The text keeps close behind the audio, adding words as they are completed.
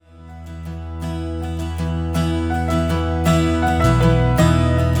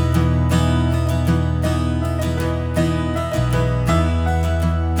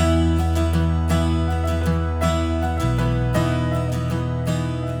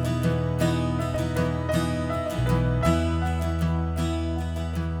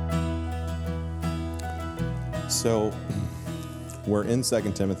So we're in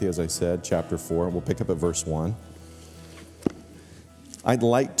 2 Timothy, as I said, chapter 4. We'll pick up at verse 1. I'd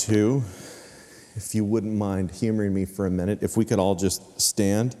like to, if you wouldn't mind humoring me for a minute, if we could all just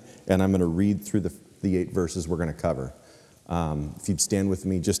stand, and I'm going to read through the 8 verses we're going to cover. If you'd stand with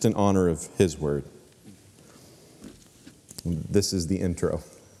me, just in honor of His word. This is the intro.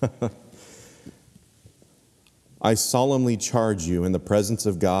 I solemnly charge you in the presence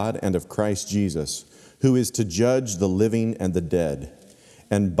of God and of Christ Jesus, who is to judge the living and the dead,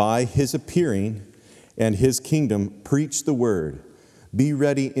 and by His appearing and His kingdom preach the word. Be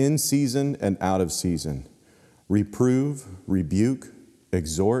ready in season and out of season. Reprove, rebuke,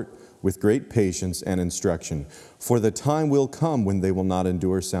 exhort with great patience and instruction. For the time will come when they will not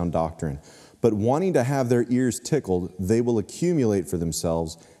endure sound doctrine, but wanting to have their ears tickled, they will accumulate for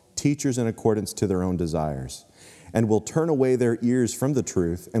themselves teachers in accordance to their own desires, and will turn away their ears from the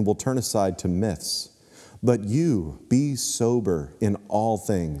truth and will turn aside to myths. But you, be sober in all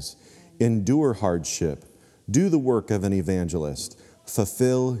things, endure hardship, do the work of an evangelist,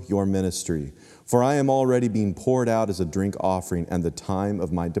 fulfill your ministry. For I am already being poured out as a drink offering, and the time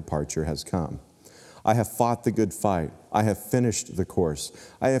of my departure has come. I have fought the good fight. I have finished the course.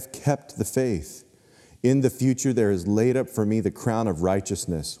 I have kept the faith. In the future there is laid up for me the crown of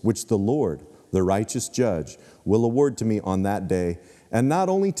righteousness, which the Lord, the righteous judge, will award to me on that day, and not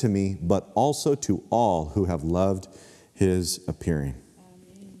only to me, but also to all who have loved His appearing.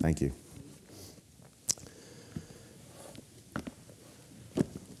 Amen. Thank you.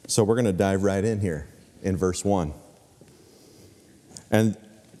 So we're going to dive right in here in verse 1. And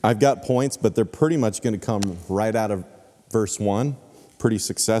I've got points, but they're pretty much going to come right out of verse 1 pretty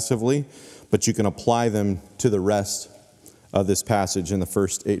successively, but you can apply them to the rest of this passage in the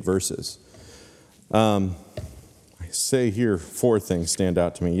first 8 verses. I say here 4 things stand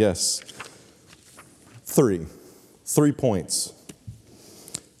out to me. Yes, 3 points.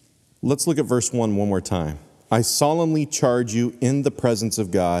 Let's look at verse 1 more time. I solemnly charge you in the presence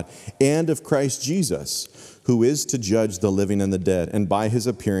of God and of Christ Jesus, who is to judge the living and the dead, and by His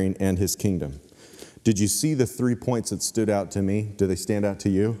appearing and His kingdom. Did you see the 3 points that stood out to me? Do they stand out to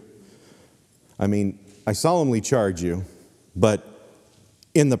you? I mean, I solemnly charge you, but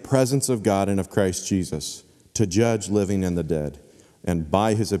in the presence of God and of Christ Jesus, to judge living and the dead, and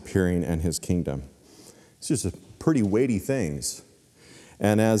by His appearing and His kingdom. It's just pretty weighty things.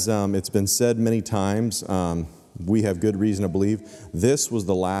 And as it's been said many times, we have good reason to believe this was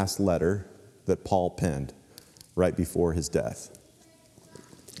the last letter that Paul penned right before his death.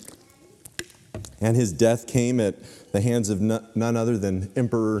 And his death came at the hands of none other than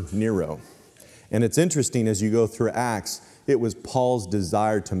Emperor Nero. And it's interesting, as you go through Acts, it was Paul's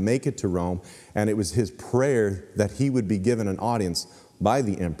desire to make it to Rome, and it was his prayer that he would be given an audience by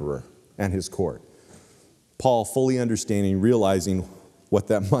the emperor and his court. Paul, fully understanding, realizing what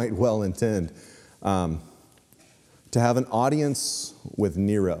that might well intend, to have an audience with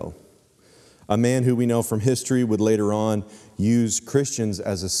Nero, a man who we know from history would later on use Christians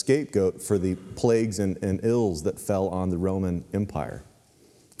as a scapegoat for the plagues and ills that fell on the Roman Empire.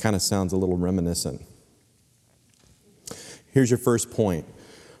 Kind of sounds a little reminiscent. Here's your first point,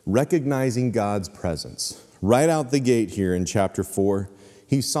 recognizing God's presence. Right out the gate here in chapter 4,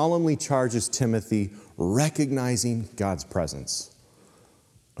 he solemnly charges Timothy, recognizing God's presence.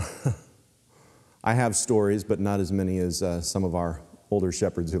 I have stories, but not as many as some of our older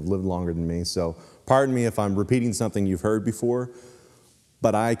shepherds who've lived longer than me. So pardon me if I'm repeating something you've heard before,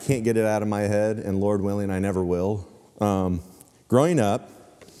 but I can't get it out of my head, and Lord willing, I never will. Growing up,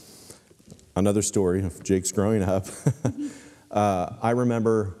 another story of Jake's growing up, I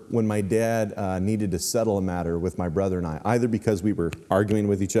remember when my dad needed to settle a matter with my brother and I, either because we were arguing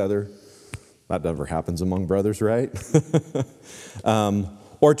with each other, that never happens among brothers, right?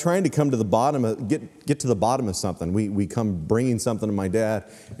 Or trying to come to the bottom of, get to the bottom of something. We come bringing something to my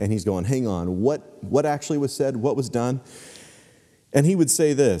dad, and he's going, hang on, what actually was said, what was done? And he would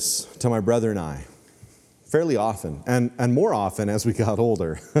say this to my brother and I, fairly often, and more often as we got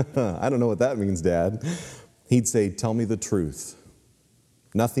older. I don't know what that means, Dad. He'd say, tell me the truth,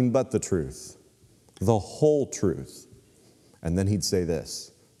 nothing but the truth, the whole truth. And then he'd say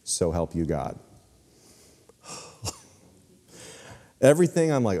this, so help you God.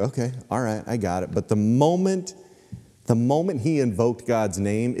 Everything, I'm like, okay, all right, I got it. But the moment he invoked God's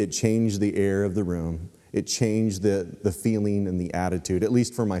name, it changed the air of the room. It changed the feeling and the attitude, at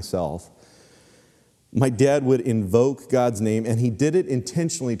least for myself. My dad would invoke God's name, and he did it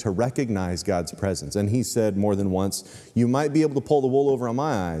intentionally to recognize God's presence. And he said more than once, you might be able to pull the wool over on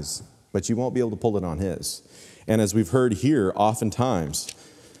my eyes, but you won't be able to pull it on his. And as we've heard here, oftentimes,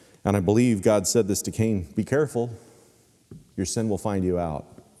 And I believe God said this to Cain, be careful, your sin will find you out.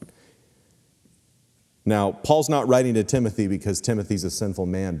 Now, Paul's not writing to Timothy because Timothy's a sinful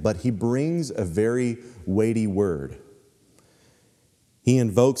man, but he brings a very weighty word. He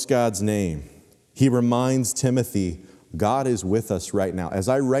invokes God's name. He reminds Timothy, God is with us right now. As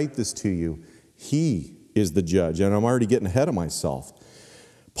I write this to you, he is the judge, and I'm already getting ahead of myself.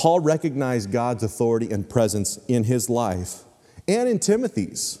 Paul recognized God's authority and presence in his life and in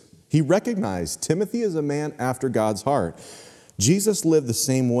Timothy's. He recognized Timothy is a man after God's heart. Jesus lived the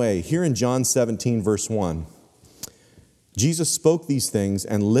same way. Here in John 17, verse 1, Jesus spoke these things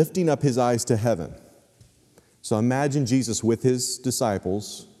and lifting up his eyes to heaven. So imagine Jesus with his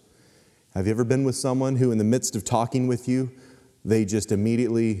disciples. Have you ever been with someone who in the midst of talking with you, they just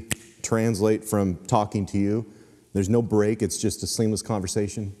immediately translate from talking to you? There's no break. It's just a seamless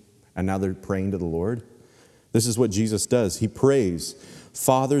conversation. And now they're praying to the Lord. This is what Jesus does. He prays,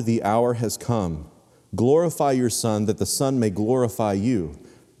 Father, the hour has come. Glorify your Son, that the Son may glorify you.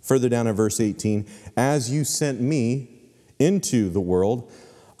 Further down in verse 18, as you sent me into the world,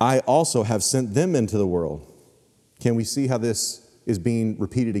 I also have sent them into the world. Can we see how this is being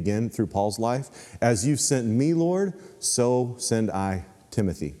repeated again through Paul's life? As you've sent me, Lord, so send I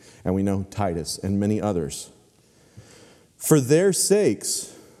Timothy. And we know Titus and many others. For their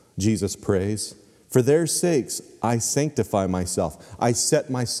sakes, Jesus prays, for their sakes, I sanctify myself. I set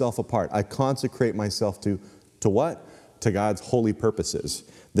myself apart. I consecrate myself to what? To God's holy purposes.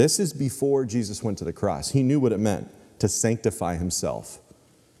 This is before Jesus went to the cross. He knew what it meant to sanctify himself.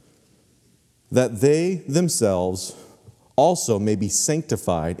 That they themselves also may be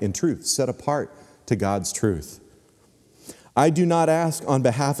sanctified in truth, set apart to God's truth. I do not ask on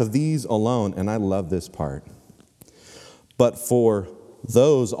behalf of these alone, and I love this part, but for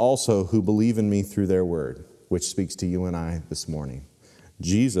those also who believe in me through their word, which speaks to you and I this morning.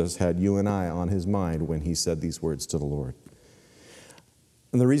 Jesus had you and I on his mind when he said these words to the Lord.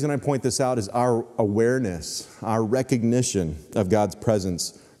 And the reason I point this out is our awareness, our recognition of God's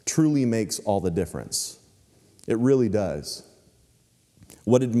presence truly makes all the difference. It really does.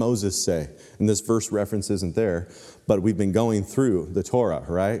 What did Moses say? And this verse reference isn't there, but we've been going through the Torah,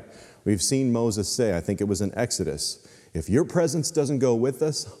 right? We've seen Moses say, I think it was in Exodus, if your presence doesn't go with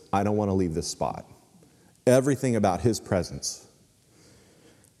us, I don't want to leave this spot. Everything about his presence.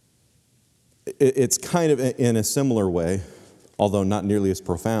 It's kind of in a similar way, although not nearly as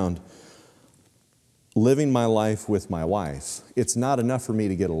profound, living my life with my wife. It's not enough for me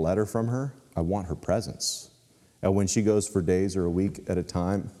to get a letter from her. I want her presence. And when she goes for days or a week at a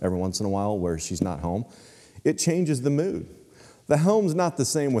time, every once in a while where she's not home, it changes the mood. The home's not the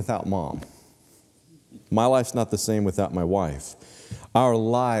same without mom. My life's not the same without my wife. Our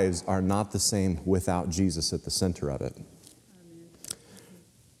lives are not the same without Jesus at the center of it.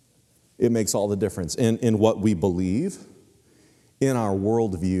 It makes all the difference in what we believe, in our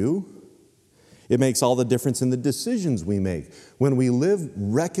worldview. It makes all the difference in the decisions we make. When we live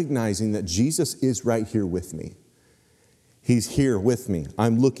recognizing that Jesus is right here with me. He's here with me.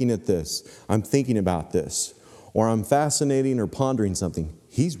 I'm looking at this. I'm thinking about this. Or I'm fascinating or pondering something.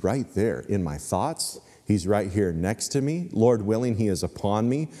 He's right there in my thoughts. He's right here next to me. Lord willing, he is upon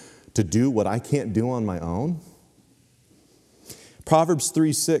me to do what I can't do on my own. Proverbs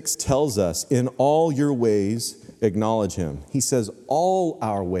 3:6 tells us, in all your ways, acknowledge him. He says, all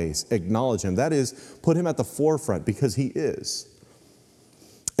our ways, acknowledge him. That is, put him at the forefront because he is.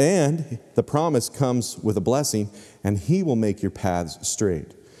 And the promise comes with a blessing, and he will make your paths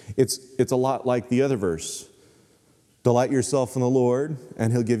straight. It's a lot like the other verse. Delight yourself in the Lord,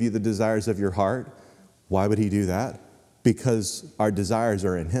 and he'll give you the desires of your heart. Why would he do that? Because our desires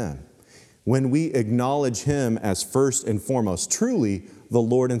are in him. When we acknowledge him as first and foremost, truly the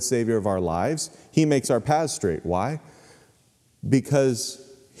Lord and Savior of our lives, he makes our paths straight. Why?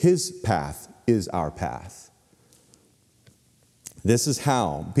 Because his path is our path. This is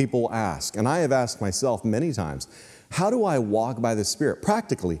how people ask, and I have asked myself many times, how do I walk by the Spirit?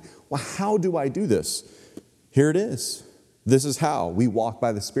 Practically, well, how do I do this? Here it is. This is how we walk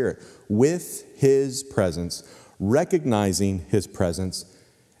by the Spirit, with his presence, recognizing his presence,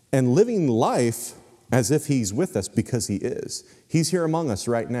 and living life as if he's with us because he is. He's here among us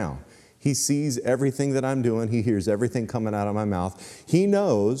right now. He sees everything that I'm doing. He hears everything coming out of my mouth. He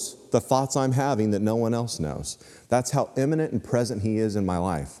knows the thoughts I'm having that no one else knows. That's how imminent and present he is in my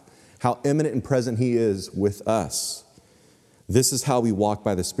life. How imminent and present he is with us. This is how we walk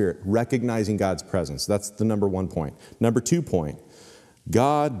by the Spirit, recognizing God's presence. That's the number one point. Number 2 point,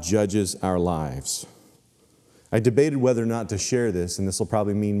 God judges our lives. I debated whether or not to share this, and this will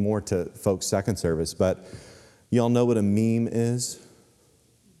probably mean more to folks' second service, but y'all know what a meme is?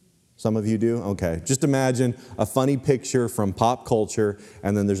 Some of you do? Okay. Just imagine a funny picture from pop culture,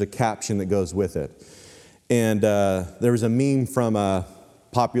 and then there's a caption that goes with it. And there was a meme from a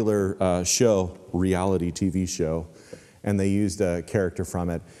popular show, reality TV show, and they used a character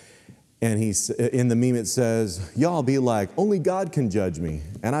from it. And in the meme it says, y'all be like, only God can judge me.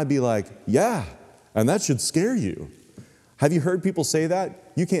 And I'd be like, yeah, and that should scare you. Have you heard people say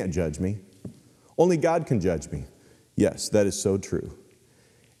that? You can't judge me. Only God can judge me. Yes, that is so true.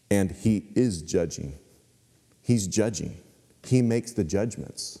 And He is judging. He's judging. He makes the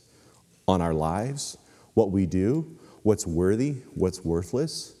judgments on our lives, what we do, what's worthy, what's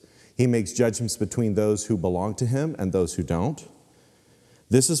worthless. He makes judgments between those who belong to Him and those who don't.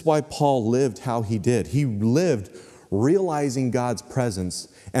 This is why Paul lived how he did. He lived realizing God's presence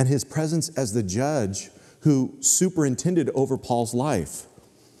and His presence as the judge who superintended over Paul's life.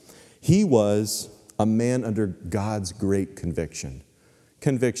 He was a man under God's great conviction.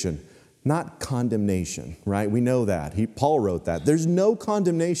 Conviction, not condemnation, right? We know that. Paul wrote that. There's no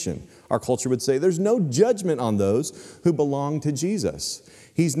condemnation. Our culture would say there's no judgment on those who belong to Jesus.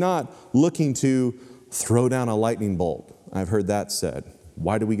 He's not looking to throw down a lightning bolt. I've heard that said.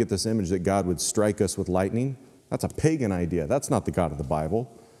 Why do we get this image that God would strike us with lightning? That's a pagan idea. That's not the God of the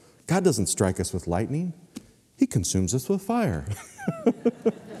Bible. God doesn't strike us with lightning. He consumes us with fire.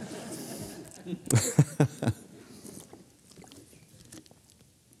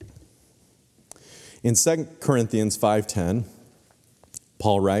 In 2 Corinthians 5:10,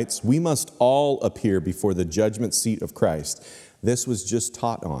 Paul writes, we must all appear before the judgment seat of Christ. This was just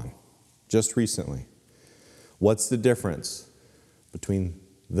taught on, just recently. What's the difference between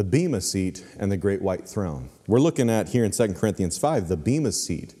the bema seat and the great white throne? We're looking at here in 2 Corinthians 5, the bema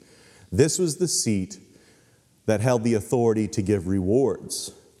seat. This was the seat that held the authority to give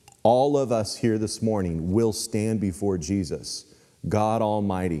rewards. All of us here this morning will stand before Jesus, God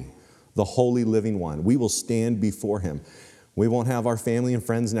Almighty, the Holy Living One. We will stand before Him. We won't have our family and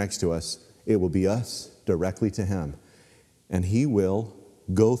friends next to us. It will be us directly to Him. And He will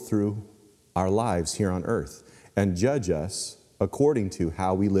go through our lives here on earth and judge us according to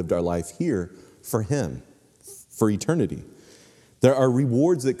how we lived our life here for Him, for eternity. There are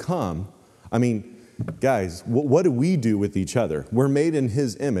rewards that come. I mean, guys, what do we do with each other? We're made in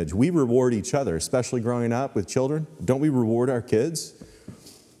His image. We reward each other, especially growing up with children. Don't we reward our kids?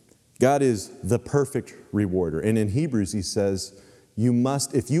 God is the perfect rewarder. And in Hebrews, He says, you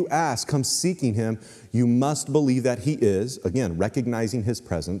must, if you ask, come seeking Him, you must believe that He is, again, recognizing His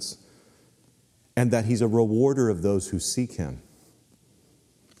presence, and that He's a rewarder of those who seek Him.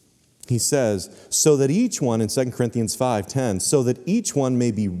 He says, so that each one, in 2 Corinthians 5:10, so that each one may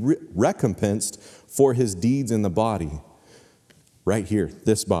be recompensed for his deeds in the body. Right here,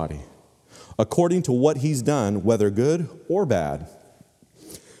 this body. According to what he's done, whether good or bad.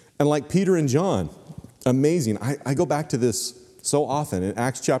 And like Peter and John, amazing. I go back to this so often in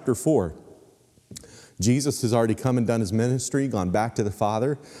Acts chapter 4. Jesus has already come and done His ministry, gone back to the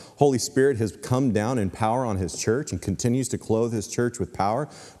Father. Holy Spirit has come down in power on His church and continues to clothe His church with power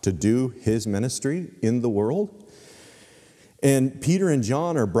to do His ministry in the world. And Peter and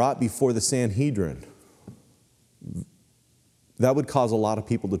John are brought before the Sanhedrin. That would cause a lot of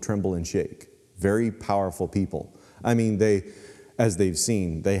people to tremble and shake. Very powerful people. I mean, as they've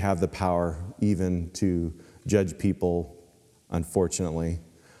seen, they have the power even to judge people, unfortunately.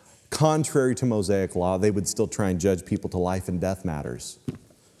 Contrary to Mosaic law, they would still try and judge people to life and death matters.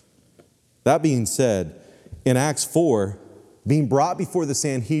 That being said, in Acts 4, being brought before the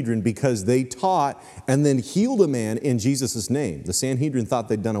Sanhedrin because they taught and then healed a man in Jesus' name. The Sanhedrin thought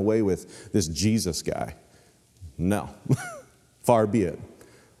they'd done away with this Jesus guy. No, far be it.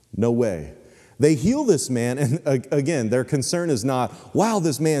 No way. They heal this man, and again, their concern is not, wow,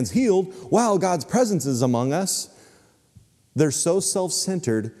 this man's healed. Wow, God's presence is among us. They're so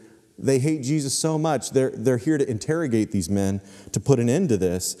self-centered. They hate Jesus so much, they're here to interrogate these men to put an end to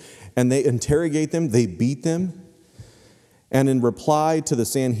this. And they interrogate them, they beat them. And in reply to the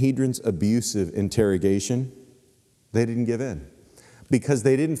Sanhedrin's abusive interrogation, they didn't give in. Because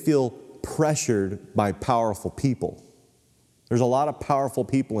they didn't feel pressured by powerful people. There's a lot of powerful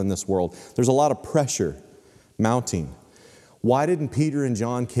people in this world. There's a lot of pressure mounting. Why didn't Peter and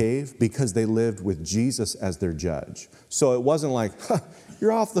John cave? Because they lived with Jesus as their judge. So it wasn't like,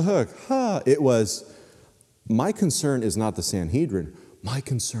 you're off the hook. It was, my concern is not the Sanhedrin. My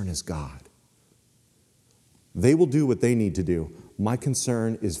concern is God. They will do what they need to do. My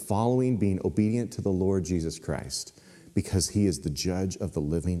concern is following, being obedient to the Lord Jesus Christ, because He is the judge of the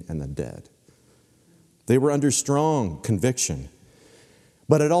living and the dead. They were under strong conviction.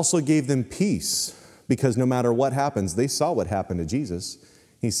 But it also gave them peace, because no matter what happens, they saw what happened to Jesus.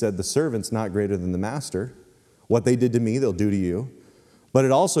 He said, the servant's not greater than the master. What they did to me, they'll do to you. But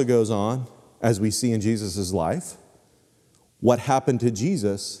it also goes on, as we see in Jesus' life, what happened to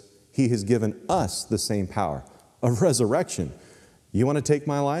Jesus, he has given us the same power of resurrection. You want to take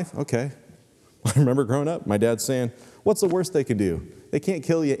my life? Okay. I remember growing up, my dad saying, what's the worst they can do? They can't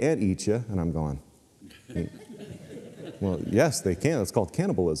kill you and eat you. And I'm going, well, yes, they can. It's called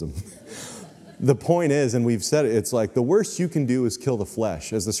cannibalism. The point is, and we've said it, it's like the worst you can do is kill the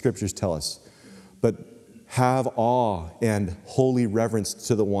flesh, as the scriptures tell us. But have awe and holy reverence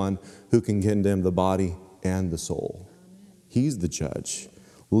to the one who can condemn the body and the soul. He's the judge.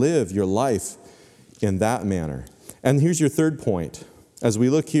 Live your life in that manner. And here's your third point. As we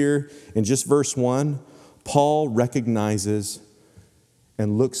look here in just verse 1, Paul recognizes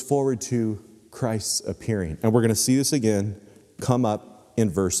and looks forward to Christ's appearing. And we're going to see this again come up in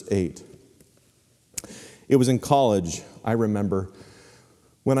verse 8. It was in college, I remember,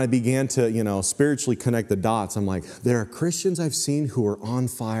 when I began to, spiritually connect the dots. I'm like, there are Christians I've seen who are on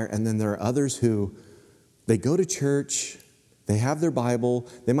fire, and then there are others who, they go to church, they have their Bible,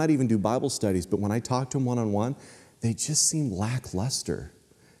 they might even do Bible studies, but when I talk to them one-on-one, they just seem lackluster.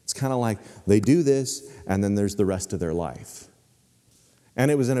 It's kind of like they do this, and then there's the rest of their life. And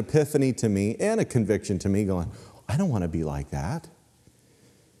it was an epiphany to me and a conviction to me going, I don't want to be like that.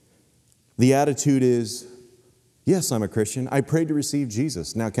 The attitude is, yes, I'm a Christian. I prayed to receive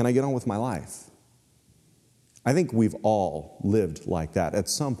Jesus. Now, can I get on with my life? I think we've all lived like that at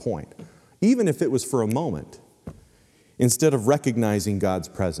some point, even if it was for a moment. Instead of recognizing God's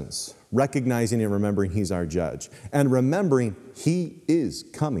presence, recognizing and remembering He's our judge, and remembering He is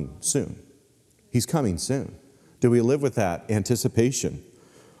coming soon. He's coming soon. Do we live with that anticipation?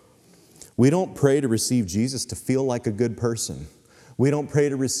 We don't pray to receive Jesus to feel like a good person. We don't pray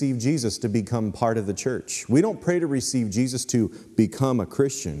to receive Jesus to become part of the church. We don't pray to receive Jesus to become a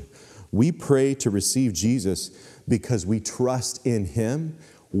Christian. We pray to receive Jesus because we trust in Him,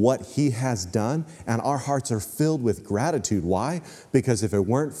 what He has done, and our hearts are filled with gratitude. Why? Because if it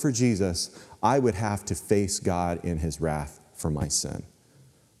weren't for Jesus, I would have to face God in His wrath for my sin.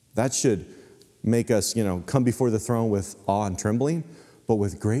 That should make us, come before the throne with awe and trembling, but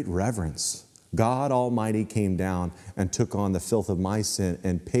with great reverence. God Almighty came down and took on the filth of my sin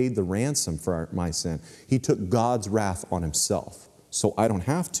and paid the ransom for my sin. He took God's wrath on Himself, so I don't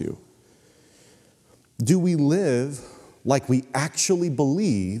have to. Do we live like we actually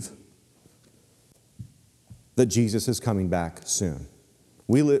believe that Jesus is coming back soon?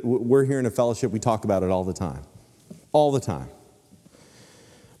 We're here in a fellowship, we talk about it all the time. All the time.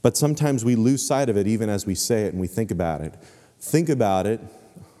 But sometimes we lose sight of it even as we say it and we think about it. Think about it.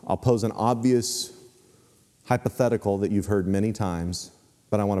 I'll pose an obvious hypothetical that you've heard many times,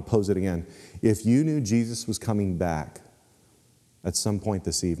 but I want to pose it again. If you knew Jesus was coming back at some point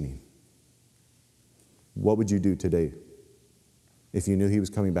this evening, what would you do today if you knew He was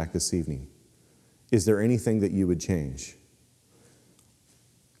coming back this evening? Is there anything that you would change?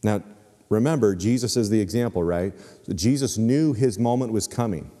 Now, remember, Jesus is the example, right? So Jesus knew His moment was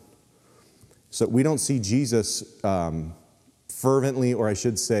coming. So we don't see Jesus fervently, or I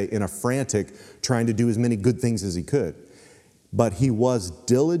should say, in a frantic, trying to do as many good things as He could. But He was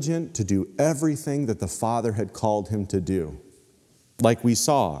diligent to do everything that the Father had called Him to do. Like we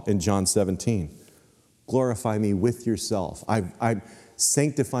saw in John 17. Glorify me with yourself. I'm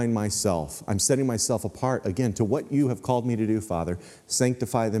sanctifying myself. I'm setting myself apart, again, to what you have called me to do, Father.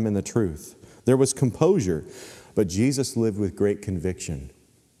 Sanctify them in the truth. There was composure, but Jesus lived with great conviction.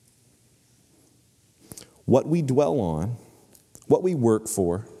 What we dwell on, what we work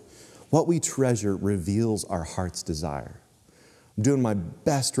for, what we treasure reveals our heart's desire. I'm doing my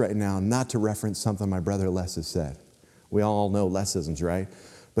best right now not to reference something my brother Les has said. We all know Lesisms, right?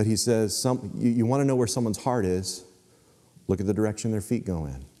 But he says, you want to know where someone's heart is, look at the direction their feet go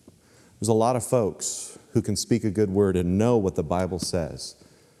in. There's a lot of folks who can speak a good word and know what the Bible says.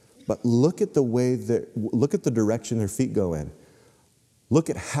 But look at the direction their feet go in. Look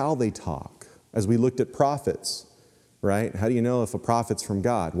at how they talk. As we looked at prophets, right? How do you know if a prophet's from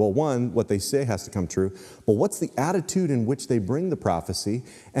God? Well, one, what they say has to come true. But what's the attitude in which they bring the prophecy?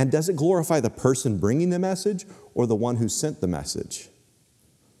 And does it glorify the person bringing the message or the one who sent the message?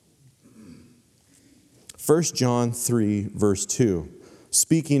 1 John 3, verse 2,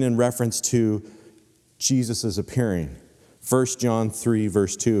 speaking in reference to Jesus' appearing. 1 John 3,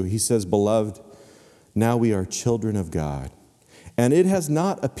 verse 2, he says, Beloved, now we are children of God, and it has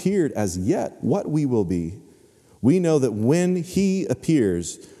not appeared as yet what we will be. We know that when He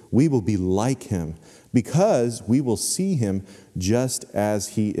appears, we will be like Him, because we will see Him just as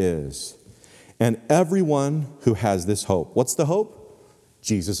He is. And everyone who has this hope, what's the hope?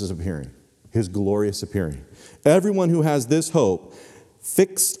 Jesus is appearing, his glorious appearing. Everyone who has this hope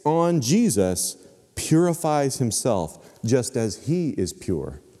fixed on Jesus purifies himself just as he is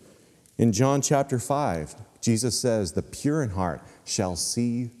pure. In John chapter 5, Jesus says, the pure in heart shall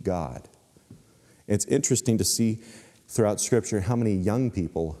see God. It's interesting to see throughout Scripture how many young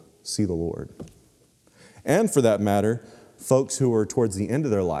people see the Lord. And for that matter, folks who are towards the end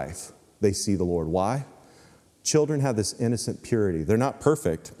of their life, they see the Lord. Why? Children have this innocent purity. They're not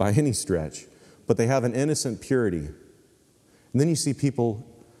perfect by any stretch, but they have an innocent purity. And then you see people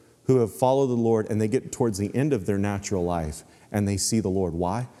who have followed the Lord and they get towards the end of their natural life and they see the Lord.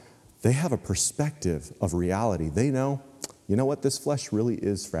 Why? They have a perspective of reality. They know, you know what? This flesh really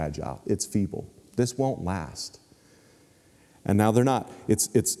is fragile. It's feeble. This won't last. And now they're not.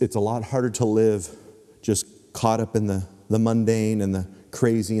 It's a lot harder to live just caught up in the mundane and the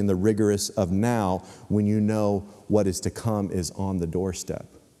crazy and the rigorous of now when you know what is to come is on the doorstep.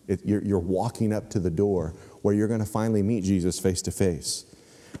 You're walking up to the door where you're going to finally meet Jesus face to face.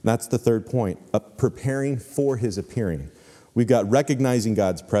 That's the third point, preparing for his appearing. We've got recognizing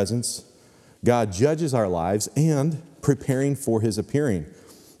God's presence, God judges our lives, and preparing for his appearing.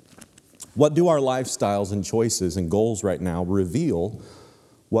 What do our lifestyles and choices and goals right now reveal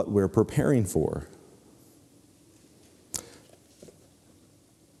what we're preparing for?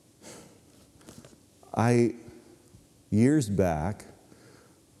 Years back,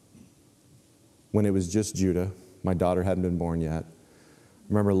 when it was just Judah, my daughter hadn't been born yet,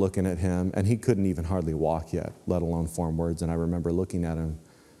 I remember looking at him, and he couldn't even hardly walk yet, let alone form words. And I remember looking at him,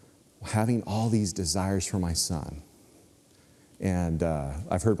 having all these desires for my son. And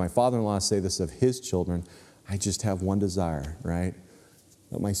I've heard my father-in-law say this of his children, I just have one desire, right?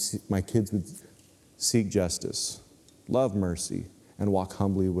 That my kids would seek justice, love mercy, and walk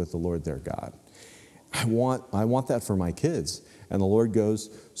humbly with the Lord their God. I want that for my kids. And the Lord goes,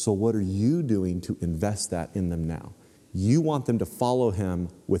 so what are you doing to invest that in them now? You want them to follow him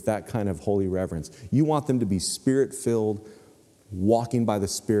with that kind of holy reverence. You want them to be spirit-filled, walking by the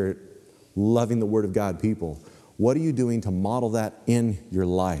Spirit, loving the Word of God people. What are you doing to model that in your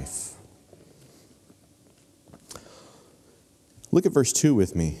life? Look at verse 2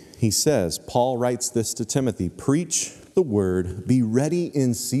 with me. He says, Paul writes this to Timothy, preach the word, be ready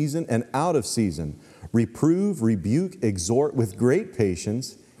in season and out of season. Reprove, rebuke, exhort with great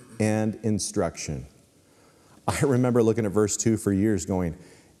patience and instruction. I remember looking at verse 2 for years going,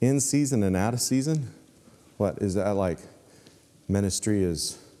 in season and out of season? What, is that like ministry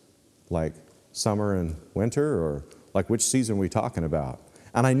is like summer and winter, or like which season are we talking about?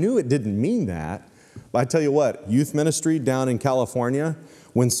 And I knew it didn't mean that, but I tell you what, youth ministry down in California,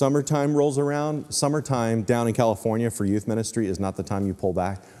 when summertime rolls around, summertime down in California for youth ministry is not the time you pull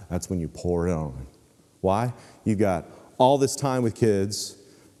back, that's when you pour it on. Why? You've got all this time with kids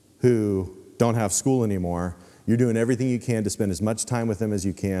who don't have school anymore. You're doing everything you can to spend as much time with them as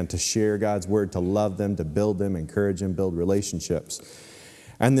you can, to share God's word, to love them, to build them, encourage them, build relationships.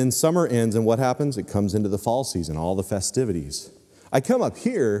 And then summer ends, and what happens? It comes into the fall season, all the festivities. I come up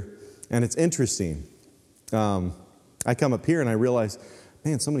here, and it's interesting. I come up here, and I realize,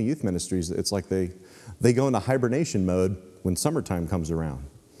 man, so many youth ministries, it's like they go into hibernation mode when summertime comes around.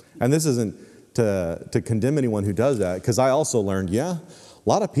 And this isn't to condemn anyone who does that, because I also learned, a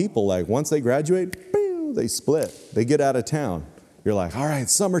lot of people, like once they graduate, they split. They get out of town. You're like, all right,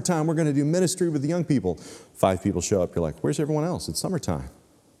 summertime, we're going to do ministry with the young people. 5 people show up. You're like, where's everyone else? It's summertime.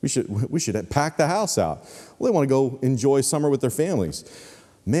 We should pack the house out. Well, they want to go enjoy summer with their families.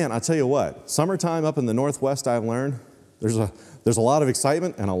 Man, I tell you what, summertime up in the Northwest, I've learned there's a lot of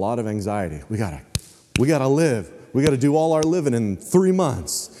excitement and a lot of anxiety. We gotta live. We gotta do all our living in 3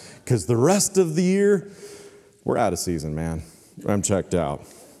 months, because the rest of the year, we're out of season, man. I'm checked out.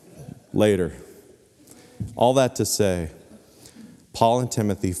 Later. All that to say, Paul and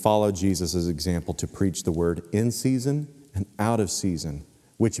Timothy followed Jesus' example to preach the word in season and out of season,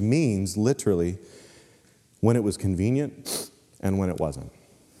 which means literally when it was convenient and when it wasn't.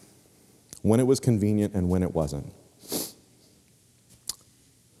 When it was convenient and when it wasn't.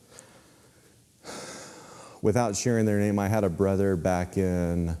 Without sharing their name, I had a brother back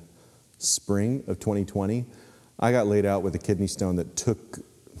in spring of 2020. I got laid out with a kidney stone that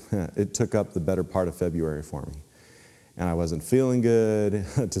took up the better part of February for me. And I wasn't feeling good,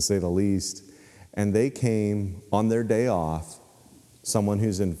 to say the least. And they came on their day off, someone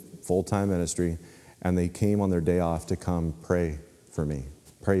who's in full-time ministry, and they came on their day off to come pray for me,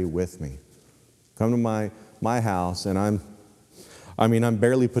 pray with me. Come to my house, and I'm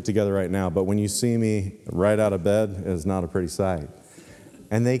barely put together right now, but when you see me right out of bed, it's not a pretty sight.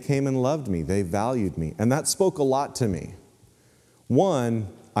 And they came and loved me. They valued me. And that spoke a lot to me. One,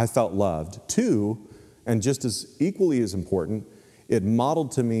 I felt loved. Two, and just as equally as important, it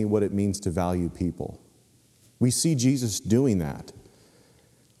modeled to me what it means to value people. We see Jesus doing that.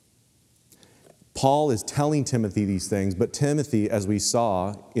 Paul is telling Timothy these things, but Timothy, as we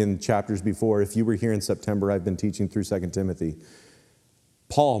saw in chapters before, if you were here in September, I've been teaching through 2 Timothy.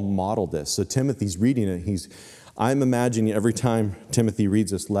 Paul modeled this. So Timothy's reading it. I'm imagining every time Timothy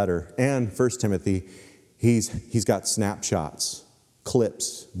reads this letter, and 1 Timothy, he's got snapshots,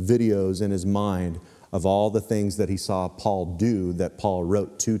 clips, videos in his mind of all the things that he saw Paul do that Paul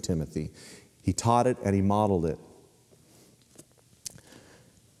wrote to Timothy. He taught it and he modeled it.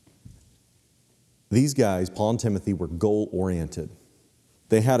 These guys, Paul and Timothy, were goal-oriented.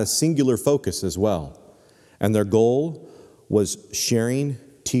 They had a singular focus as well. And their goal was sharing,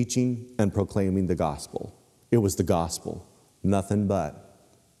 teaching, and proclaiming the gospel. It was the gospel, nothing but.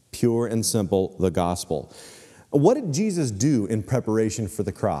 Pure and simple, the gospel. What did Jesus do in preparation for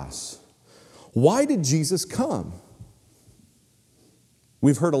the cross? Why did Jesus come?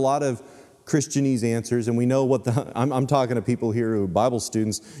 We've heard a lot of Christianese answers, and we know what I'm talking to people here who are Bible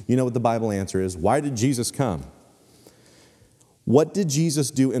students. You know what the Bible answer is. Why did Jesus come? What did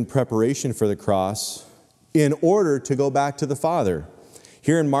Jesus do in preparation for the cross in order to go back to the Father?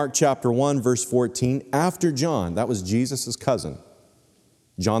 Here in Mark chapter 1, verse 14, after John, that was Jesus' cousin,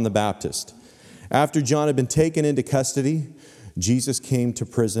 John the Baptist. After John had been taken into custody, Jesus came to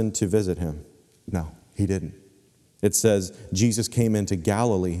prison to visit him. No, he didn't. It says Jesus came into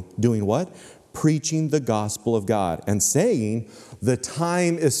Galilee doing what? Preaching the gospel of God and saying, the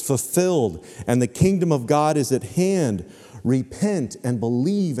time is fulfilled and the kingdom of God is at hand. Repent and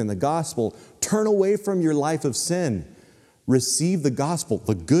believe in the gospel. Turn away from your life of sin. Receive the gospel,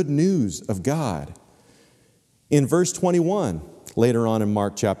 the good news of God. In verse 21, later on in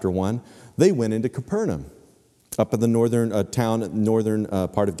Mark chapter 1, they went into Capernaum, up in the northern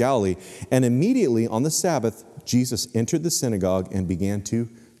part of Galilee. And immediately on the Sabbath, Jesus entered the synagogue and began to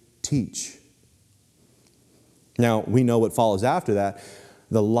teach. Now, we know what follows after that.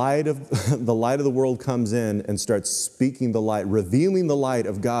 The light of the world comes in and starts speaking the light, revealing the light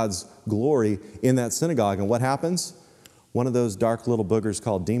of God's glory in that synagogue. And what happens? One of those dark little boogers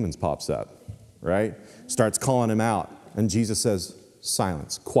called demons pops up, right? Starts calling him out. And Jesus says,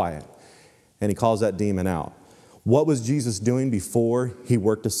 silence, quiet. And he calls that demon out. What was Jesus doing before he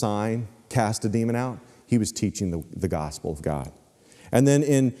worked a sign, cast a demon out? He was teaching the gospel of God. And then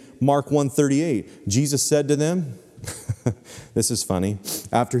in Mark 1:38, Jesus said to them, this is funny,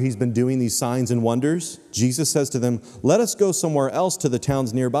 after he's been doing these signs and wonders, Jesus says to them, let us go somewhere else to the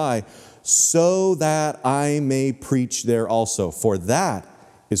towns nearby, so that I may preach there also. For that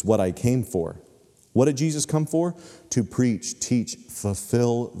is what I came for. What did Jesus come for? To preach, teach,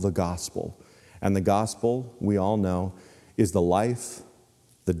 fulfill the gospel. And the gospel, we all know, is the life,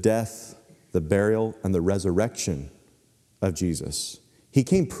 the death, the burial, and the resurrection of Jesus. He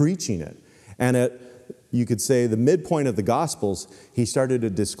came preaching it. And at, you could say, the midpoint of the Gospels, he started to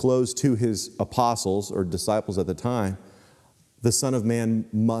disclose to his apostles or disciples at the time, the Son of Man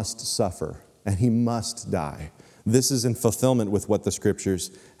must suffer and he must die. This is in fulfillment with what the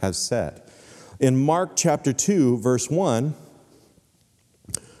Scriptures have said. In Mark chapter 2, verse 1,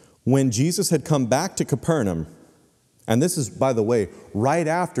 when Jesus had come back to Capernaum, and this is, by the way, right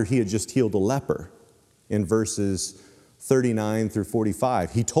after he had just healed a leper in verses 39 through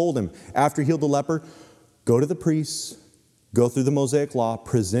 45. He told him, after he healed the leper, go to the priests, go through the Mosaic law,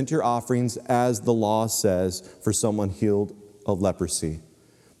 present your offerings as the law says for someone healed of leprosy.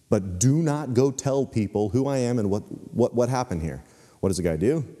 But do not go tell people who I am and what happened here. What does the guy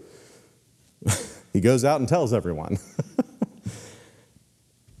do? He goes out and tells everyone.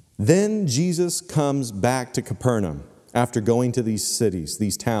 Then Jesus comes back to Capernaum after going to these cities,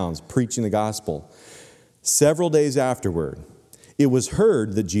 these towns, preaching the gospel. Several days afterward, it was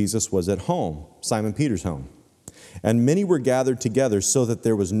heard that Jesus was at home, Simon Peter's home. And many were gathered together so that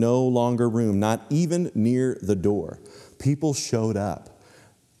there was no longer room, not even near the door. People showed up.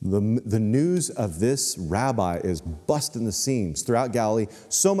 The news of this rabbi is busting the seams throughout Galilee,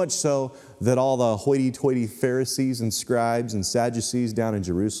 so much so that all the hoity-toity Pharisees and scribes and Sadducees down in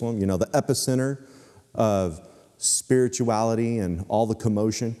Jerusalem, you know, the epicenter of spirituality and all the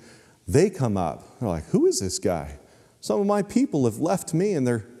commotion, they come up. They're like, who is this guy? Some of my people have left me and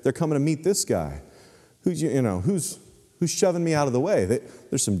they're coming to meet this guy. Who's shoving me out of the way?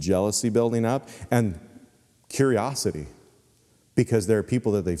 There's some jealousy building up and curiosity, because there are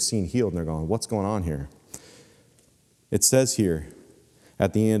people that they've seen healed and they're going, what's going on here? It says here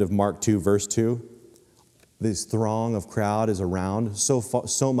at the end of Mark 2, verse 2, this throng of crowd is around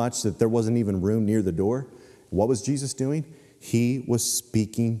so much that there wasn't even room near the door. What was Jesus doing? He was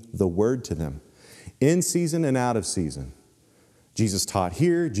speaking the word to them, in season and out of season. Jesus taught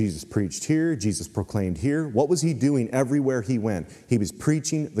here, Jesus preached here, Jesus proclaimed here. What was he doing everywhere he went? He was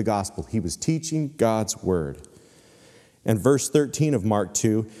preaching the gospel. He was teaching God's word. And verse 13 of Mark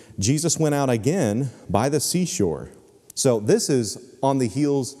 2, Jesus went out again by the seashore. So this is on the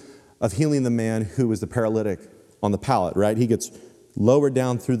heels of healing the man who was the paralytic on the pallet, right? He gets lowered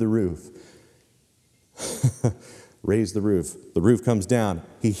down through the roof. Raise the roof. The roof comes down.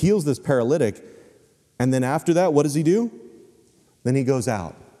 He heals this paralytic. And then after that, what does he do? Then he goes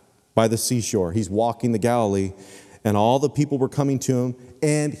out by the seashore. He's walking the Galilee, and all the people were coming to him,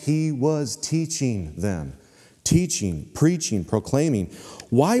 and he was teaching them. Teaching, preaching, proclaiming.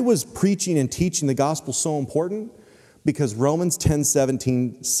 Why was preaching and teaching the gospel so important? Because Romans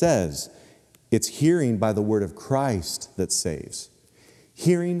 10:17 says, it's hearing by the word of Christ that saves.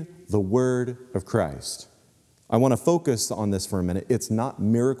 Hearing the word of Christ. I want to focus on this for a minute. It's not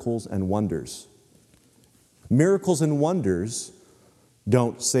miracles and wonders. Miracles and wonders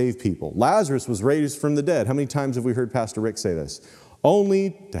don't save people. Lazarus was raised from the dead. How many times have we heard Pastor Rick say this?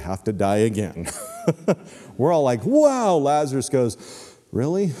 Only to have to die again. We're all like, wow. Lazarus goes,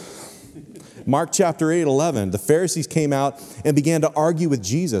 really? Mark chapter 8:11, the Pharisees came out and began to argue with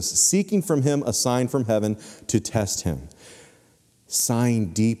Jesus, seeking from him a sign from heaven to test him.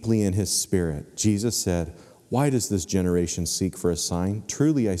 Sighing deeply in his spirit, Jesus said, why does this generation seek for a sign?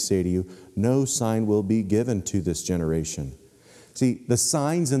 Truly I say to you, no sign will be given to this generation. See, the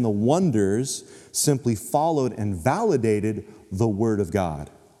signs and the wonders simply followed and validated the word of God,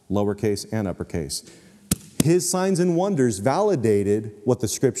 lowercase and uppercase. His signs and wonders validated what the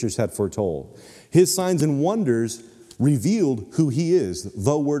scriptures had foretold. His signs and wonders revealed who he is,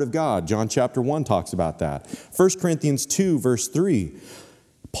 the word of God. John chapter 1 talks about that. 1 Corinthians 2 verse 3,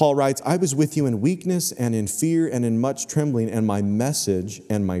 Paul writes, I was with you in weakness and in fear and in much trembling, and my message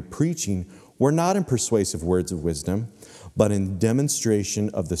and my preaching were not in persuasive words of wisdom, but in demonstration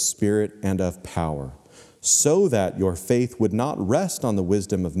of the Spirit and of power, so that your faith would not rest on the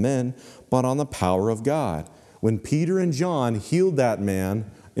wisdom of men, but on the power of God. When Peter and John healed that man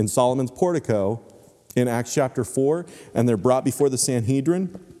in Solomon's portico in Acts chapter 4, and they're brought before the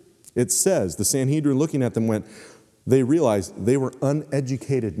Sanhedrin, it says, the Sanhedrin looking at them they realized they were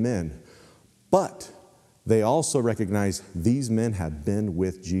uneducated men, but they also recognized these men had been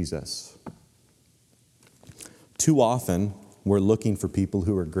with Jesus. Too often, we're looking for people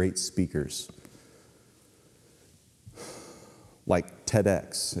who are great speakers. Like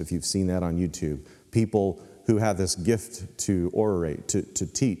TEDx, if you've seen that on YouTube. People who have this gift to orate, to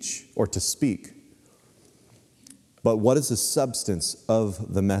teach, or to speak. But what is the substance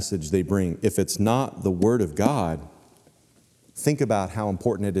of the message they bring? If it's not the Word of God, think about how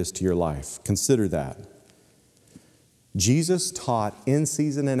important it is to your life. Consider that. Jesus taught in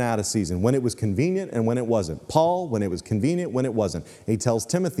season and out of season, when it was convenient and when it wasn't. Paul, when it was convenient, when it wasn't. He tells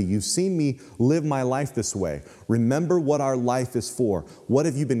Timothy, you've seen me live my life this way. Remember what our life is for. What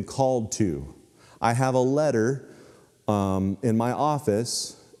have you been called to? I have a letter in my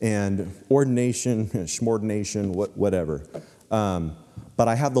office, and ordination, schmordination, whatever. But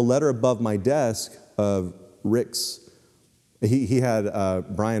I have the letter above my desk of Rick's. He had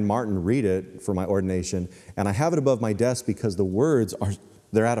Brian Martin read it for my ordination, and I have it above my desk because the words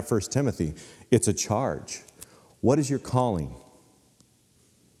they're out of 1 Timothy. It's a charge. What is your calling?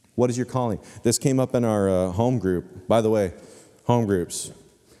 What is your calling? This came up in our home group. By the way, home groups.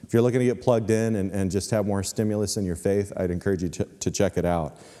 If you're looking to get plugged in and just have more stimulus in your faith, I'd encourage you to check it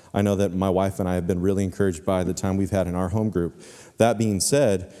out. I know that my wife and I have been really encouraged by the time we've had in our home group. That being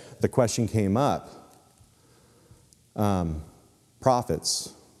said, the question came up.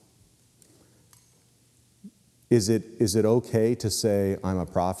 Prophets. Is it okay to say I'm a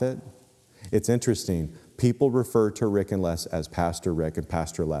prophet? It's interesting. People refer to Rick and Les as Pastor Rick and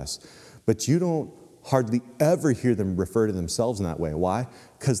Pastor Les, but you don't hardly ever hear them refer to themselves in that way. Why?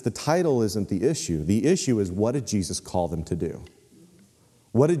 Because the title isn't the issue. The issue is, what did Jesus call them to do?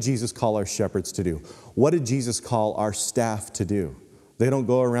 What did Jesus call our shepherds to do? What did Jesus call our staff to do? They don't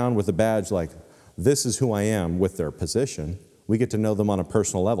go around with a badge like, this is who I am, with their position. We get to know them on a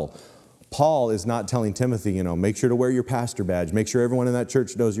personal level. Paul is not telling Timothy, make sure to wear your pastor badge. Make sure everyone in that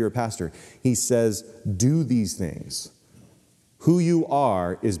church knows you're a pastor. He says, do these things. Who you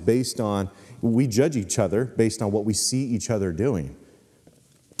are is based on, we judge each other based on what we see each other doing.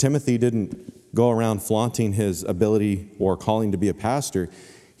 Timothy didn't go around flaunting his ability or calling to be a pastor.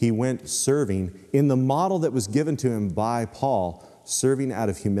 He went serving in the model that was given to him by Paul, serving out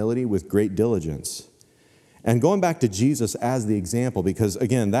of humility with great diligence. And going back to Jesus as the example, because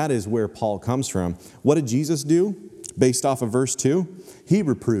again, that is where Paul comes from. What did Jesus do? based off of verse 2, he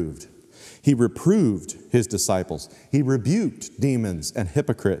reproved. He reproved his disciples. He rebuked demons and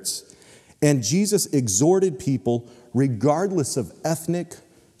hypocrites. And Jesus exhorted people regardless of ethnic,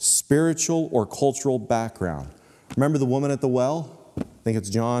 spiritual, or cultural background. Remember the woman at the well? I think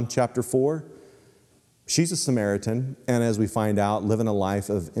it's John chapter 4. She's a Samaritan, and as we find out, living a life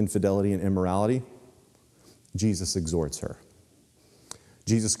of infidelity and immorality. Jesus exhorts her.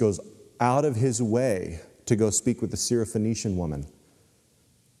 Jesus goes out of his way to go speak with the Syrophoenician woman.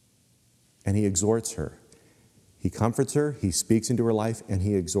 And he exhorts her. He comforts her, he speaks into her life, and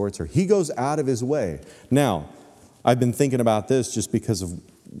he exhorts her. He goes out of his way. Now, I've been thinking about this just because of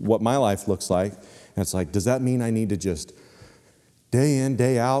what my life looks like. And it's like, does that mean I need to just day in,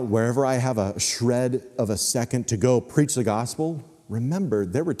 day out, wherever I have a shred of a second to go preach the gospel? Remember,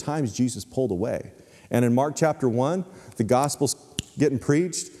 there were times Jesus pulled away. And in Mark chapter 1, the gospel's getting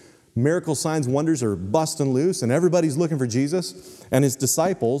preached. Miracle signs, wonders are busting loose, and everybody's looking for Jesus. And his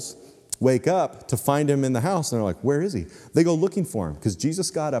disciples wake up to find him in the house, and they're like, where is he? They go looking for him, because Jesus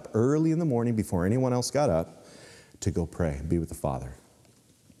got up early in the morning before anyone else got up to go pray and be with the Father.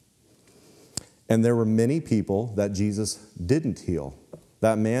 And there were many people that Jesus didn't heal.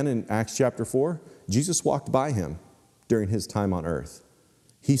 That man in Acts chapter 4, Jesus walked by him during his time on earth.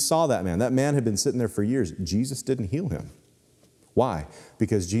 He saw that man. That man had been sitting there for years. Jesus didn't heal him. Why?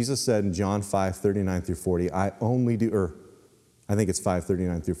 Because Jesus said in John 5:39 through 40, I think it's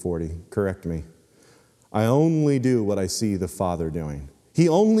 5:39 through 40. Correct me. I only do what I see the Father doing. He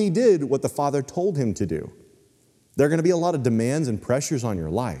only did what the Father told him to do. There are going to be a lot of demands and pressures on your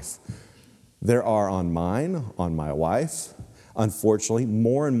life. There are on mine, on my wife, unfortunately,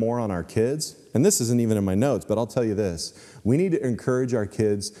 more and more on our kids. And this isn't even in my notes, but I'll tell you this. We need to encourage our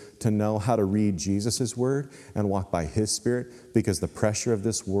kids to know how to read Jesus' word and walk by his Spirit, because the pressure of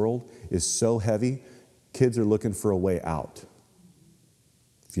this world is so heavy, kids are looking for a way out.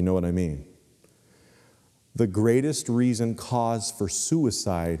 If you know what I mean. The greatest cause for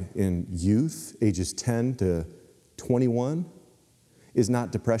suicide in youth, ages 10 to 21, is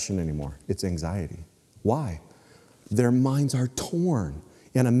not depression anymore. It's anxiety. Why? Their minds are torn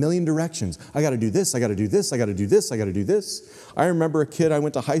in a million directions. I got to do this, I got to do this, I got to do this, I got to do this. I remember a kid I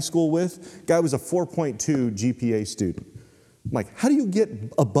went to high school with, guy was a 4.2 GPA student. I'm like, how do you get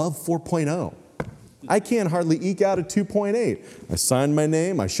above 4.0? I can't hardly eke out a 2.8. I signed my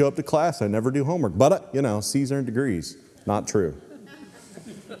name, I show up to class, I never do homework. But, C's earned degrees. Not true.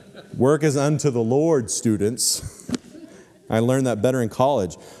 Work is unto the Lord, students. I learned that better in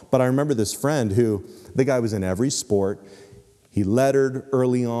college. But I remember this friend who, the guy was in every sport. He lettered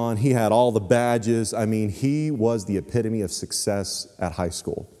early on. He had all the badges. I mean, he was the epitome of success at high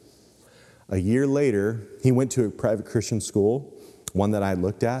school. A year later, he went to a private Christian school, one that I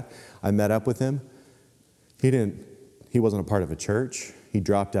looked at. I met up with him. He wasn't a part of a church. He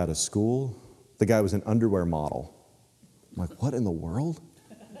dropped out of school. The guy was an underwear model. I'm like, what in the world?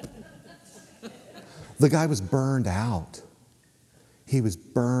 The guy was burned out. He was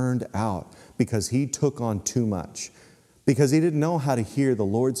burned out because he took on too much, because he didn't know how to hear the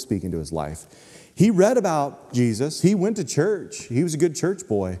Lord speak into his life. He read about Jesus. He went to church. He was a good church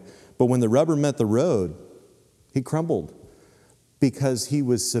boy. But when the rubber met the road, he crumbled because he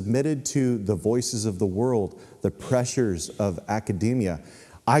was submitted to the voices of the world, the pressures of academia.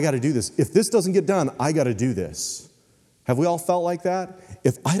 I got to do this. If this doesn't get done, I got to do this. Have we all felt like that?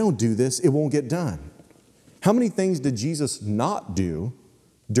 If I don't do this, it won't get done. How many things did Jesus not do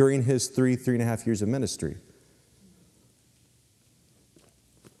during his 3.5 years of ministry?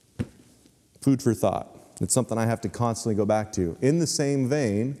 Food for thought. It's something I have to constantly go back to. In the same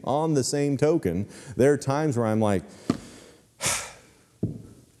vein, on the same token, there are times where I'm like,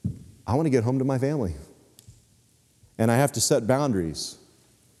 I want to get home to my family. And I have to set boundaries.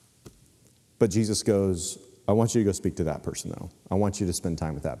 But Jesus goes, I want you to go speak to that person, though. I want you to spend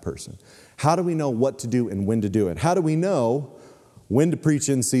time with that person. How do we know what to do and when to do it? How do we know when to preach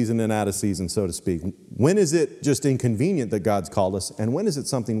in season and out of season, so to speak? When is it just inconvenient that God's called us? And when is it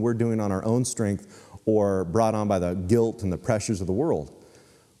something we're doing on our own strength or brought on by the guilt and the pressures of the world?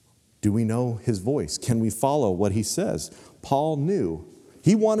 Do we know his voice? Can we follow what he says? Paul knew.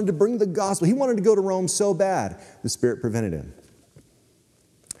 He wanted to bring the gospel. He wanted to go to Rome so bad. The Spirit prevented him.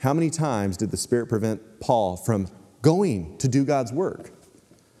 How many times did the Spirit prevent Paul from going to do God's work?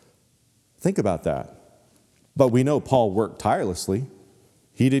 Think about that. But we know Paul worked tirelessly.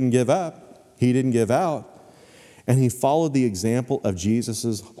 He didn't give up. He didn't give out. And he followed the example of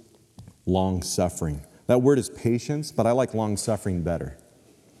Jesus' long-suffering. That word is patience, but I like long-suffering better.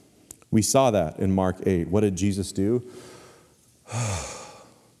 We saw that in Mark 8. What did Jesus do?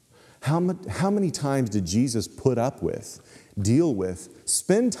 How How many times did Jesus put up with, deal with,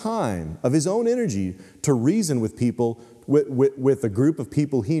 spend time of his own energy to reason with people, with a group of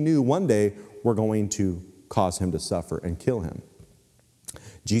people he knew one day were going to cause him to suffer and kill him?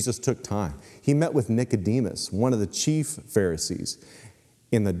 Jesus took time. He met with Nicodemus, one of the chief Pharisees.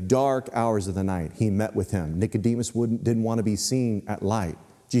 In the dark hours of the night, he met with him. Nicodemus didn't want to be seen at light.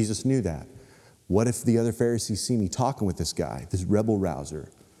 Jesus knew that. What if the other Pharisees see me talking with this guy, this rebel rouser,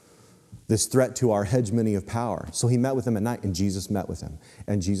 this threat to our hegemony of power? So he met with him at night, and Jesus met with him.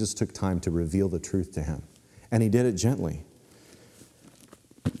 And Jesus took time to reveal the truth to him. And he did it gently.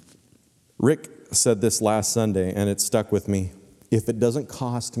 Rick said this last Sunday, and it stuck with me. If it doesn't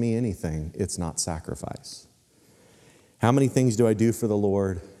cost me anything, it's not sacrifice. How many things do I do for the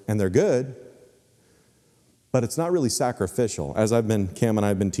Lord? And they're good, but it's not really sacrificial. As Cam and I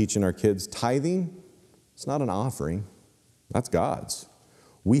have been teaching our kids, tithing, it's not an offering. That's God's.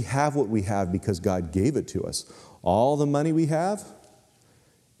 We have what we have because God gave it to us. All the money we have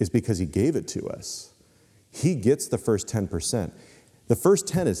is because he gave it to us. He gets the first 10%. The first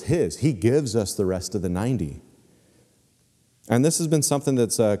 10 is his. He gives us the rest of the 90. And this has been something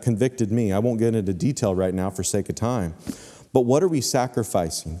that's convicted me. I won't get into detail right now for sake of time. But what are we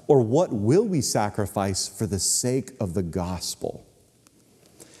sacrificing? Or what will we sacrifice for the sake of the gospel?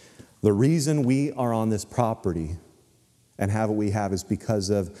 The reason we are on this property and have what we have is because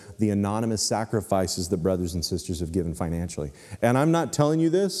of the anonymous sacrifices that brothers and sisters have given financially. And I'm not telling you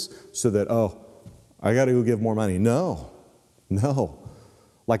this so that, I got to go give more money. No.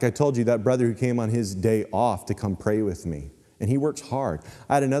 Like I told you, that brother who came on his day off to come pray with me, and he works hard.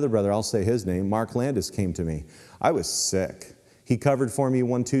 I had another brother, I'll say his name, Mark Landis, came to me. I was sick. He covered for me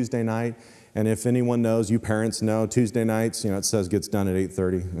one Tuesday night, and if anyone knows, you parents know, Tuesday nights, it says gets done at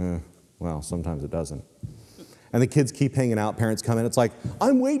 8:30. Well, sometimes it doesn't. And the kids keep hanging out, parents come in, it's like,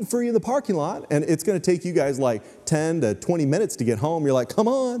 I'm waiting for you in the parking lot, and it's going to take you guys like 10 to 20 minutes to get home. You're like, come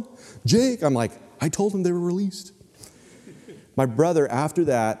on, Jake. I'm like, I told them they were released. My brother, after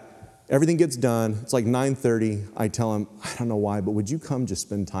that, everything gets done. It's like 9:30. I tell him, I don't know why, but would you come just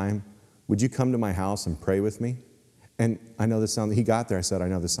spend time? Would you come to my house and pray with me? And I know this sounds, he got there. I said, I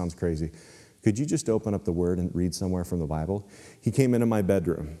know this sounds crazy. Could you just open up the Word and read somewhere from the Bible? He came into my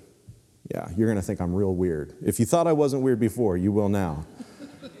bedroom. Yeah, you're going to think I'm real weird. If you thought I wasn't weird before, you will now.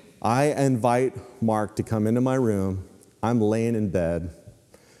 I invite Mark to come into my room. I'm laying in bed.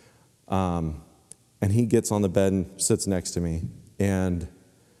 And he gets on the bed and sits next to me. And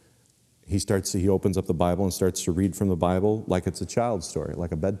he opens up the Bible and starts to read from the Bible like it's a child's story,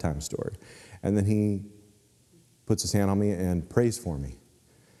 like a bedtime story. And then he puts his hand on me and prays for me.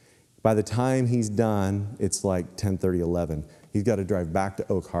 By the time he's done, it's like 10:30, 11. He's got to drive back to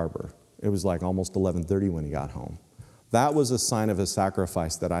Oak Harbor. It was like almost 11:30 when he got home. That was a sign of a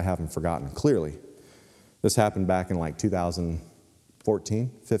sacrifice that I haven't forgotten, clearly. This happened back in like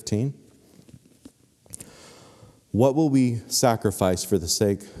 2014, 15. What will we sacrifice for the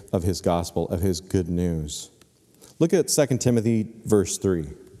sake of his gospel, of his good news? Look at 2 Timothy verse 3.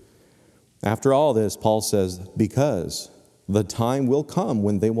 After all this, Paul says, because the time will come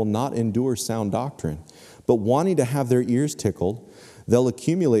when they will not endure sound doctrine, but wanting to have their ears tickled, they'll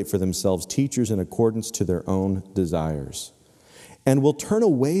accumulate for themselves teachers in accordance to their own desires, and will turn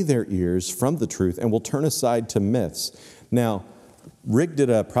away their ears from the truth and will turn aside to myths. Now, Rick did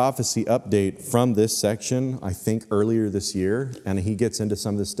a prophecy update from this section, I think, earlier this year, and he gets into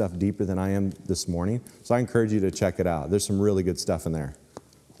some of this stuff deeper than I am this morning. So I encourage you to check it out. There's some really good stuff in there.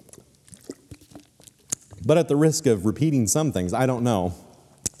 But at the risk of repeating some things, I don't know.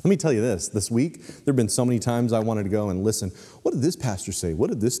 Let me tell you this week, there have been so many times I wanted to go and listen. What did this pastor say? What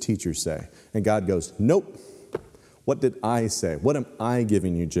did this teacher say? And God goes, nope. What did I say? What am I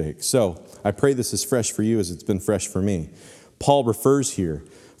giving you, Jake? So I pray this is fresh for you as it's been fresh for me. Paul refers here,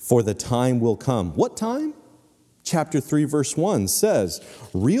 for the time will come. What time? Chapter 3, verse 1 says,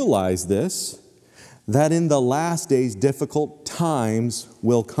 realize this, that in the last days difficult times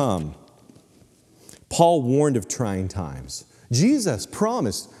will come. Paul warned of trying times. Jesus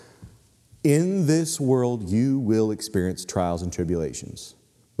promised, in this world you will experience trials and tribulations.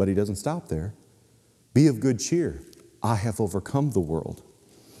 But he doesn't stop there. Be of good cheer. I have overcome the world.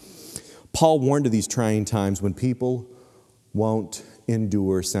 Paul warned of these trying times when people won't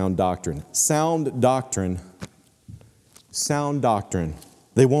endure sound doctrine. Sound doctrine.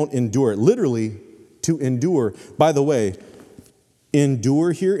 They won't endure it. Literally, to endure. By the way,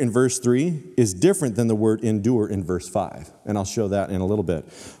 endure here in verse 3 is different than the word endure in verse 5. And I'll show that in a little bit.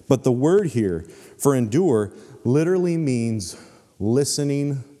 But the word here for endure literally means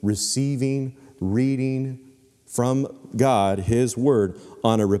listening, receiving, reading, from God, His Word,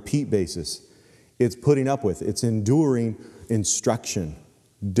 on a repeat basis. It's putting up with, it's enduring instruction,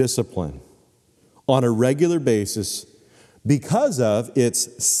 discipline on a regular basis because of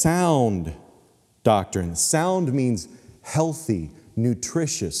its sound doctrine. Sound means healthy,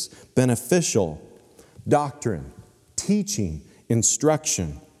 nutritious, beneficial doctrine, teaching,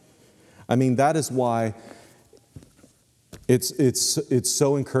 instruction. I mean, that is why it's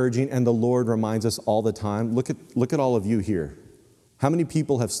so encouraging, and the Lord reminds us all the time. Look at all of you here. How many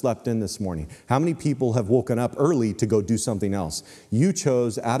people have slept in this morning? How many people have woken up early to go do something else? You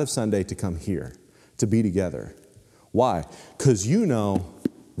chose out of Sunday to come here, to be together. Why? Because you know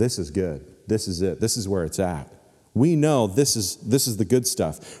this is good. This is it. This is where it's at. We know this is the good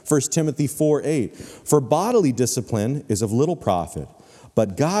stuff. 1 Timothy 4:8. For bodily discipline is of little profit,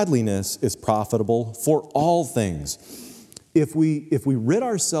 but godliness is profitable for all things. If we rid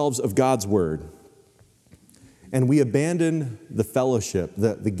ourselves of God's word and we abandon the fellowship,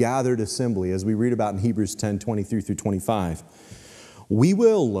 the gathered assembly, as we read about in Hebrews 10:23 through 25, we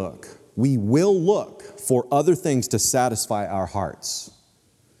will look for other things to satisfy our hearts.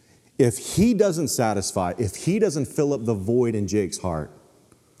 If He doesn't satisfy, if He doesn't fill up the void in Jake's heart,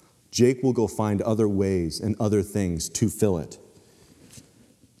 Jake will go find other ways and other things to fill it.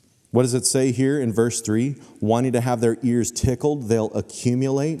 What does it say here in verse 3? Wanting to have their ears tickled, they'll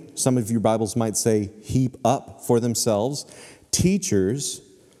accumulate. Some of your Bibles might say heap up for themselves. Teachers,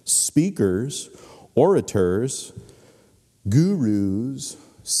 speakers, orators, gurus,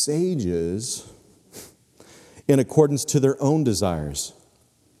 sages, in accordance to their own desires.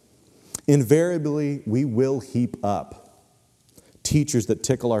 Invariably, we will heap up teachers that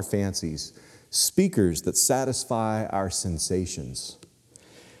tickle our fancies, speakers that satisfy our sensations,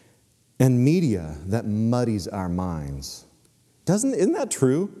 and media that muddies our minds. Isn't that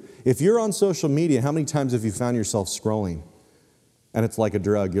true? If you're on social media, how many times have you found yourself scrolling? And it's like a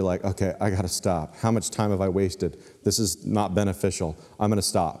drug. You're like, okay, I got to stop. How much time have I wasted? This is not beneficial. I'm going to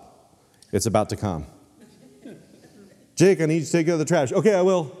stop. It's about to come. Jake, I need you to take out the trash. Okay, I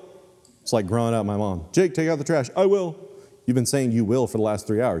will. It's like growing up my mom. Jake, take out the trash. I will. You've been saying you will for the last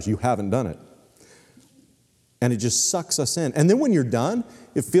 3 hours. You haven't done it. And it just sucks us in. And then when you're done,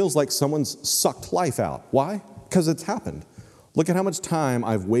 it feels like someone's sucked life out. Why? Because it's happened. Look at how much time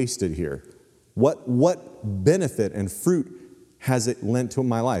I've wasted here. What benefit and fruit has it lent to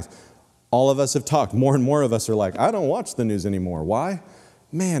my life? All of us have talked. More and more of us are like, I don't watch the news anymore. Why?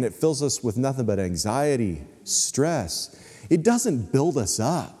 Man, it fills us with nothing but anxiety, stress. It doesn't build us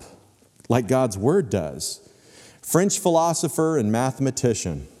up like God's Word does. French philosopher and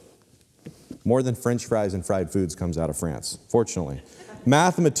mathematician. More than French fries and fried foods comes out of France, fortunately.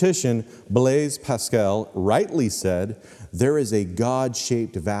 Mathematician Blaise Pascal rightly said, there is a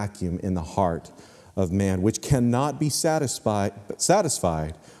God-shaped vacuum in the heart of man which cannot be satisfied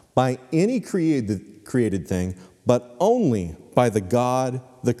by any created thing, but only by the God,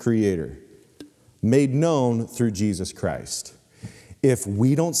 the Creator, made known through Jesus Christ. If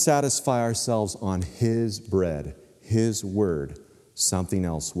we don't satisfy ourselves on His bread, His Word, something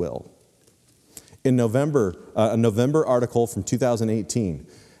else will. In November, a November article from 2018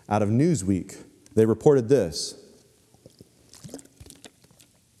 out of Newsweek, they reported this.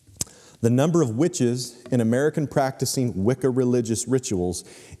 The number of witches in American practicing Wicca religious rituals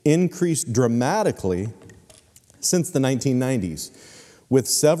increased dramatically since the 1990s, with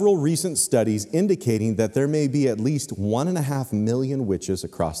several recent studies indicating that there may be at least 1.5 million witches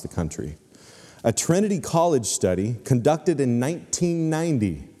across the country. A Trinity College study conducted in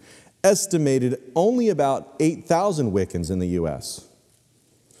 1990 estimated only about 8,000 Wiccans in the U.S.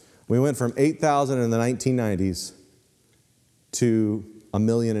 We went from 8,000 in the 1990s to 1.5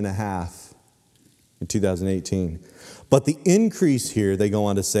 million in 2018. But the increase here, they go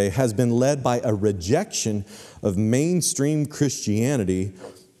on to say, has been led by a rejection of mainstream Christianity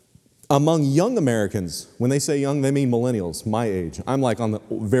among young Americans. When they say young, they mean millennials, my age. I'm like on the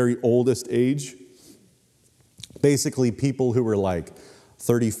very oldest age. Basically, people who were like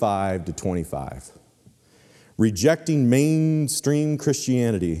 35 to 25. Rejecting mainstream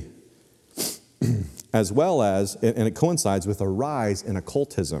Christianity, as well as, and it coincides with a rise in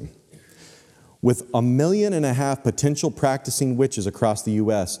occultism. With 1.5 million potential practicing witches across the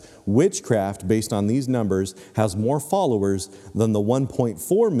U.S., witchcraft, based on these numbers, has more followers than the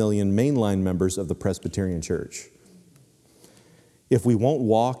 1.4 million mainline members of the Presbyterian Church. If we won't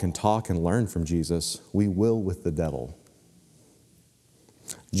walk and talk and learn from Jesus, we will with the devil.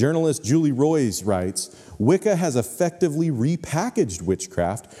 Journalist Julie Roys writes, Wicca has effectively repackaged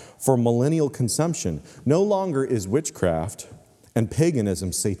witchcraft for millennial consumption. No longer is witchcraft and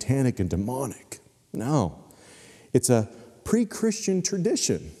paganism satanic and demonic. No. It's a pre-Christian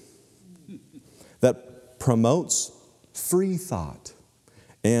tradition that promotes free thought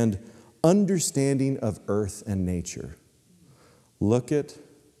and understanding of earth and nature. Look at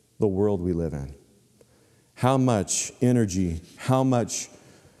the world we live in. How much energy, how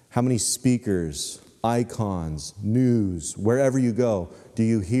many speakers, icons, news, wherever you go, do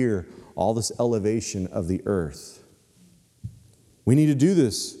you hear all this elevation of the earth? We need to do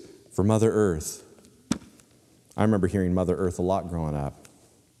this for Mother Earth. I remember hearing Mother Earth a lot growing up.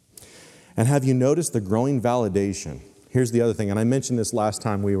 And have you noticed the growing validation? Here's the other thing, and I mentioned this last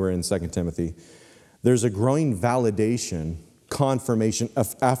time we were in 2 Timothy. There's a growing validation, confirmation,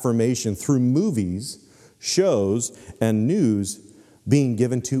 affirmation through movies, shows, and news being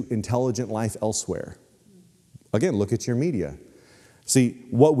given to intelligent life elsewhere. Again, look at your media. See,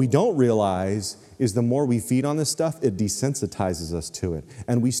 what we don't realize is the more we feed on this stuff, it desensitizes us to it.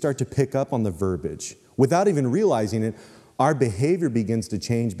 And we start to pick up on the verbiage. Without even realizing it, our behavior begins to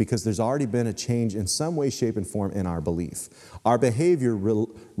change because there's already been a change in some way, shape, and form in our belief. Our behavior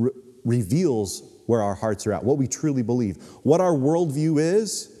reveals where our hearts are at, what we truly believe. What our worldview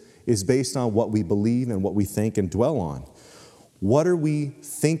is based on what we believe and what we think and dwell on. What are we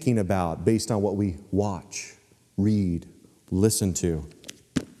thinking about based on what we watch, read, listen to?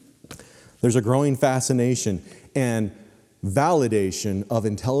 There's a growing fascination and validation of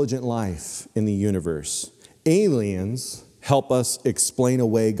intelligent life in the universe. Aliens help us explain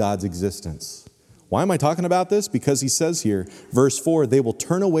away God's existence. Why am I talking about this? Because he says here, verse 4, they will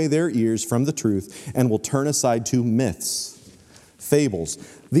turn away their ears from the truth and will turn aside to myths, fables.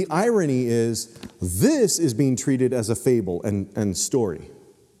 The irony is, this is being treated as a fable and story.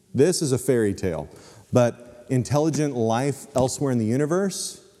 This is a fairy tale. But intelligent life elsewhere in the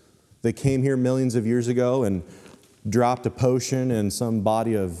universe, they came here millions of years ago and dropped a potion in some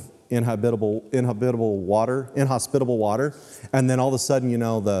body of inhospitable water, and then all of a sudden,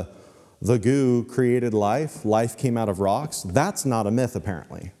 the goo created life. Life came out of rocks. That's not a myth,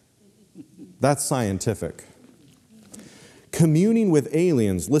 apparently. That's scientific. Communing with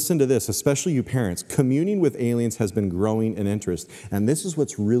aliens, listen to this, especially you parents. Communing with aliens has been growing in interest. And this is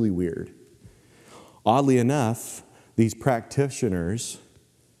what's really weird. Oddly enough, these practitioners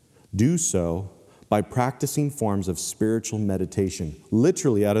do so by practicing forms of spiritual meditation.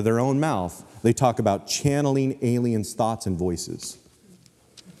 Literally, out of their own mouth, they talk about channeling aliens' thoughts and voices.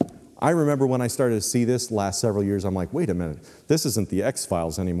 I remember when I started to see this last several years, I'm like, wait a minute, this isn't the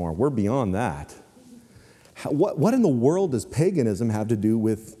X-Files anymore. We're beyond that. What in the world does paganism have to do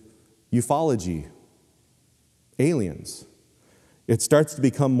with ufology? Aliens. It starts to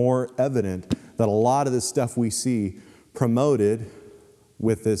become more evident that a lot of this stuff we see promoted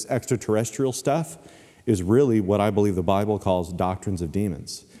with this extraterrestrial stuff is really what I believe the Bible calls doctrines of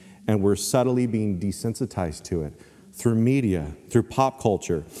demons. And we're subtly being desensitized to it through media, through pop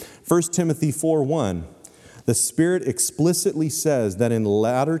culture. 1 Timothy 4:1, the Spirit explicitly says that in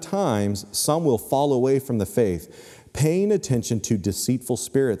latter times some will fall away from the faith, paying attention to deceitful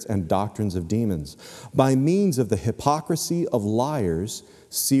spirits and doctrines of demons, by means of the hypocrisy of liars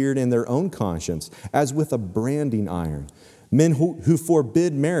seared in their own conscience, as with a branding iron. Men who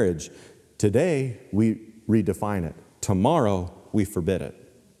forbid marriage. Today, we redefine it. Tomorrow, we forbid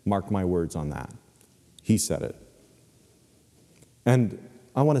it. Mark my words on that. He said it. And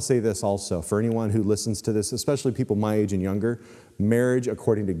I want to say this also, for anyone who listens to this, especially people my age and younger, marriage,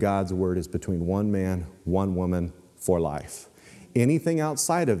 according to God's word, is between one man, one woman, for life. Anything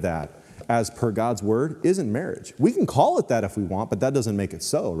outside of that, as per God's word, isn't marriage. We can call it that if we want, but that doesn't make it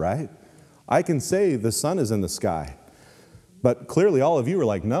so, right? I can say the sun is in the sky. But clearly all of you are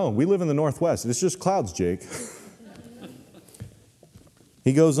like, no, we live in the Northwest. It's just clouds, Jake.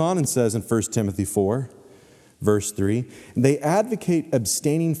 He goes on and says in 1 Timothy 4, verse 3, they advocate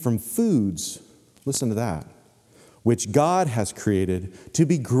abstaining from foods, listen to that, which God has created to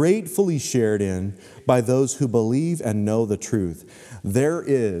be gratefully shared in by those who believe and know the truth. There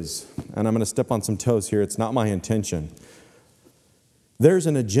is, and I'm going to step on some toes here, it's not my intention. There's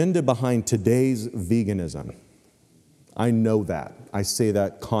an agenda behind today's veganism. I know that. I say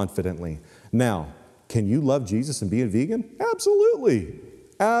that confidently. Now, can you love Jesus and be a vegan? Absolutely.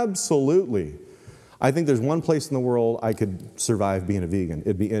 Absolutely. I think there's one place in the world I could survive being a vegan.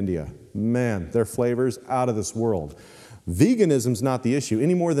 It'd be India. Man, their flavors out of this world. Veganism's not the issue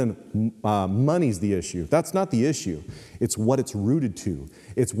any more than money's the issue. That's not the issue. It's what it's rooted to.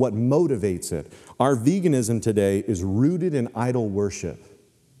 It's what motivates it. Our veganism today is rooted in idol worship,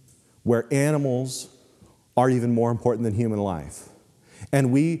 where animals are even more important than human life.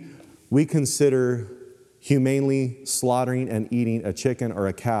 And we consider humanely slaughtering and eating a chicken or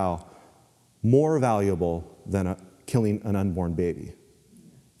a cow more valuable than killing an unborn baby.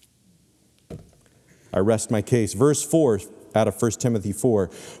 I rest my case. Verse 4 out of 1 Timothy 4.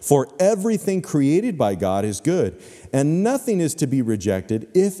 For everything created by God is good, and nothing is to be rejected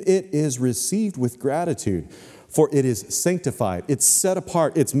if it is received with gratitude. For it is sanctified, it's set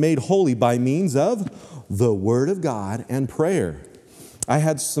apart, it's made holy by means of the Word of God and prayer. I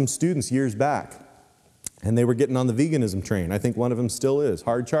had some students years back, and they were getting on the veganism train. I think one of them still is,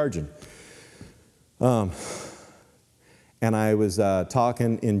 hard charging. And I was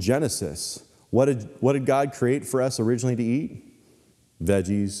talking in Genesis. What did God create for us originally to eat?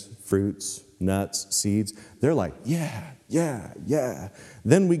 Veggies, fruits, nuts, seeds. They're like, yeah.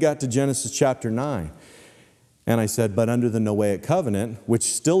 Then we got to Genesis chapter 9. And I said, but under the Noahic covenant, which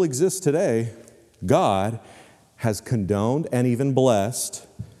still exists today, God has condoned and even blessed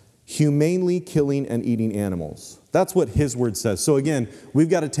humanely killing and eating animals. That's what His Word says. So again, we've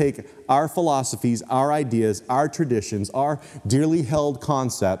got to take our philosophies, our ideas, our traditions, our dearly held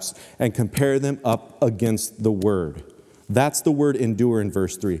concepts, and compare them up against the Word. That's the word endure in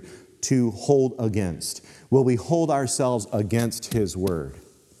verse 3, to hold against. Will we hold ourselves against His Word?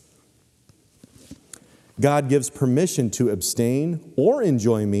 God gives permission to abstain or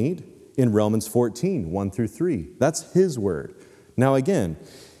enjoy meat in Romans 14, 1 through 3. That's His Word. Now again,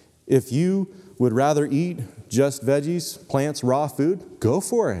 if you would rather eat just veggies, plants, raw food, go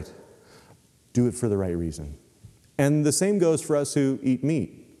for it. Do it for the right reason. And the same goes for us who eat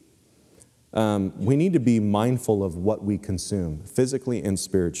meat. We need to be mindful of what we consume, physically and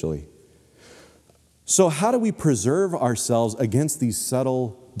spiritually. So how do we preserve ourselves against these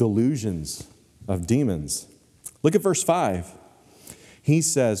subtle delusions of demons? Look at verse 5. He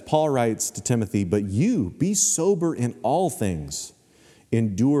says, Paul writes to Timothy, but you be sober in all things.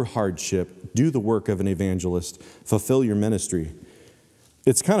 Endure hardship, do the work of an evangelist, fulfill your ministry.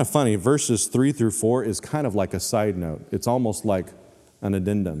 It's kind of funny. Verses 3 through 4 is kind of like a side note. It's almost like an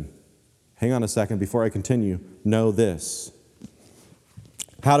addendum. Hang on a second before I continue. Know this.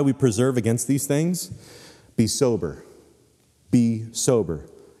 How do we preserve against these things? Be sober. Be sober.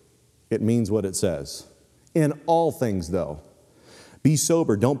 It means what it says. In all things, though. Be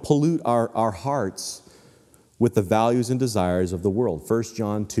sober. Don't pollute our hearts with the values and desires of the world. 1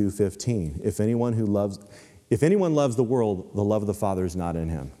 John 2:15. If anyone loves the world, the love of the Father is not in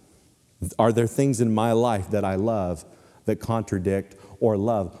him. Are there things in my life that I love that contradict or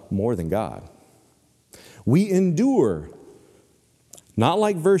love more than God? We endure. Not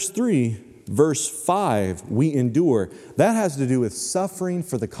like verse 3, verse 5, we endure. That has to do with suffering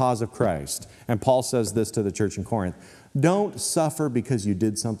for the cause of Christ. And Paul says this to the church in Corinth. Don't suffer because you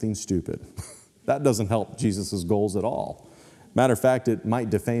did something stupid. That doesn't help Jesus' goals at all. Matter of fact, it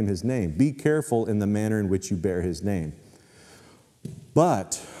might defame His name. Be careful in the manner in which you bear His name.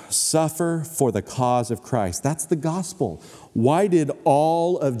 But suffer for the cause of Christ. That's the gospel. Why did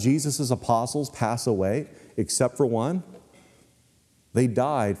all of Jesus' apostles pass away except for one? They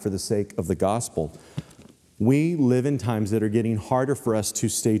died for the sake of the gospel. We live in times that are getting harder for us to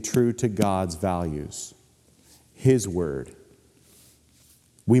stay true to God's values, His Word.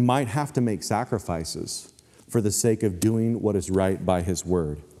 We might have to make sacrifices for the sake of doing what is right by His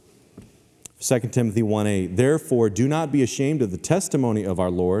Word. 2 Timothy 1:8, therefore do not be ashamed of the testimony of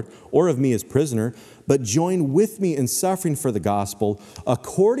our Lord or of me as prisoner, but join with me in suffering for the gospel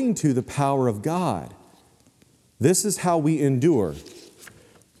according to the power of God. This is how we endure.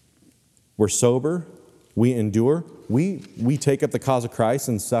 We're sober, we endure, we take up the cause of Christ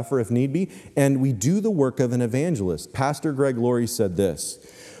and suffer if need be, and we do the work of an evangelist. Pastor Greg Laurie said this,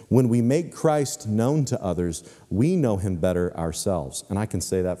 when we make Christ known to others, we know Him better ourselves. And I can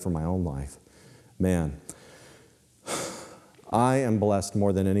say that for my own life. Man, I am blessed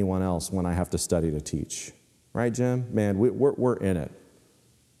more than anyone else when I have to study to teach. Right, Jim? Man, we're in it.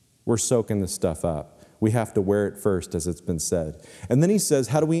 We're soaking this stuff up. We have to wear it first, as it's been said. And then he says,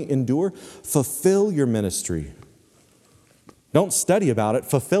 how do we endure? Fulfill your ministry. Don't study about it,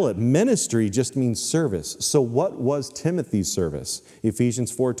 fulfill it. Ministry just means service. So what was Timothy's service?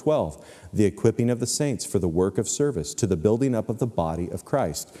 Ephesians 4:12, the equipping of the saints for the work of service, to the building up of the body of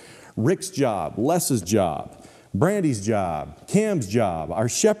Christ. Rick's job, Les's job, Brandy's job, Cam's job, our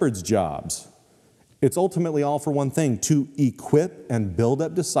shepherd's jobs. It's ultimately all for one thing, to equip and build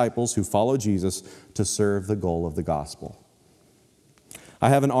up disciples who follow Jesus to serve the goal of the gospel. I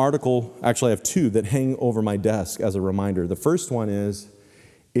have an article, actually I have two, that hang over my desk as a reminder. The first one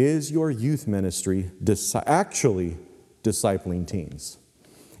is your youth ministry actually discipling teens?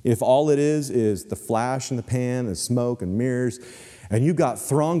 If all it is the flash in the pan and smoke and mirrors, and you've got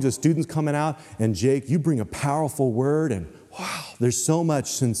throngs of students coming out, and Jake, you bring a powerful word, and wow, there's so much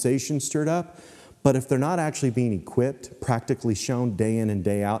sensation stirred up, But if they're not actually being equipped, practically shown day in and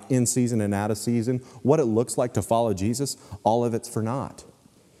day out, in season and out of season, what it looks like to follow Jesus, all of it's for naught.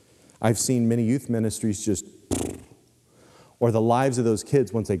 I've seen many youth ministries just, or the lives of those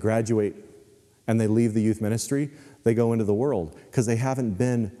kids once they graduate and they leave the youth ministry, they go into the world because they haven't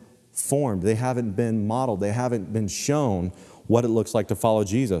been formed, they haven't been modeled, they haven't been shown what it looks like to follow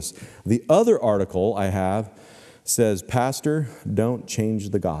Jesus. The other article I have says, Pastor, don't change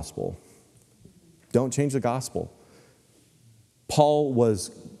the gospel. Don't change the gospel. Paul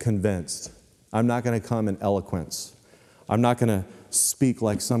was convinced, I'm not going to come in eloquence. I'm not going to speak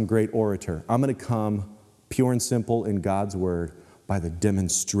like some great orator. I'm going to come pure and simple in God's word by the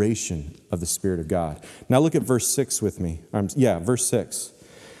demonstration of the Spirit of God. Now look at verse 6 with me. Verse 6.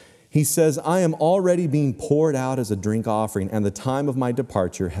 He says, I am already being poured out as a drink offering, and the time of my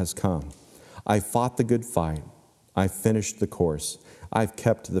departure has come. I fought the good fight. I finished the course. I've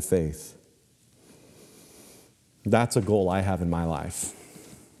kept the faith. That's a goal I have in my life.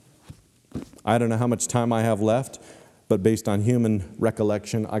 I don't know how much time I have left, but based on human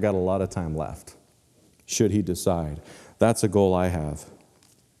recollection, I got a lot of time left, should he decide. That's a goal I have.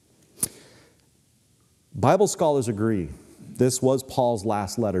 Bible scholars agree. This was Paul's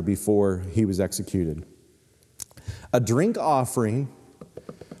last letter before he was executed. A drink offering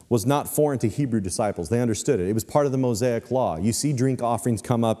was not foreign to Hebrew disciples. They understood it. It was part of the Mosaic law. You see drink offerings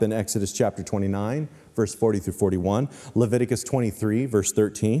come up in Exodus chapter 29, verse 40 through 41, Leviticus 23, verse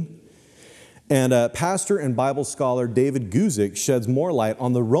 13. And pastor and Bible scholar David Guzik sheds more light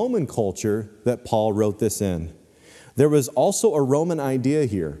on the Roman culture that Paul wrote this in. There was also a Roman idea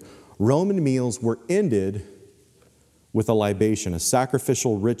here. Roman meals were ended with a libation, a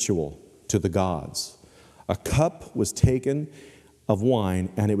sacrificial ritual to the gods. A cup was taken of wine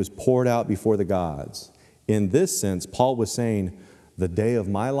and it was poured out before the gods. In this sense, Paul was saying, the day of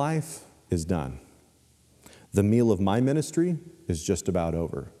my life is done. The meal of my ministry is just about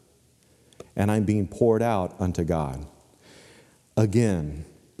over. And I'm being poured out unto God. Again,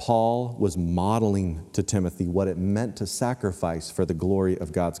 Paul was modeling to Timothy what it meant to sacrifice for the glory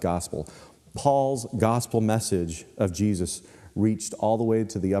of God's gospel. Paul's gospel message of Jesus reached all the way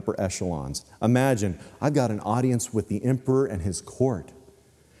to the upper echelons. Imagine, I've got an audience with the emperor and his court.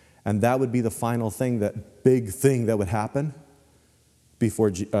 And that would be the final thing, that big thing that would happen before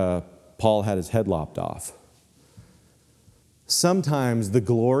Paul had his head lopped off. Sometimes the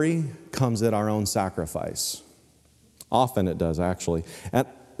glory comes at our own sacrifice. Often it does, actually. And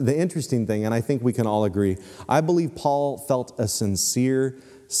the interesting thing, and I think we can all agree, I believe Paul felt a sincere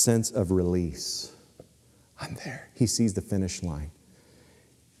sense of release. I'm there. He sees the finish line.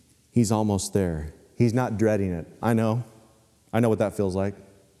 He's almost there. He's not dreading it. I know what that feels like.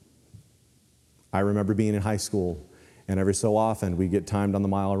 I remember being in high school, and every so often we get timed on the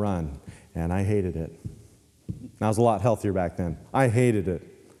mile run, and I hated it. I was a lot healthier back then. I hated it.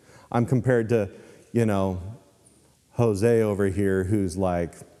 I'm compared to, Jose over here, who's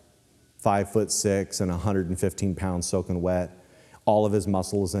like 5'6" and 115 pounds soaking wet. All of his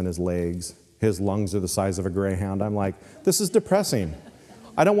muscles in his legs. His lungs are the size of a greyhound. I'm like, this is depressing.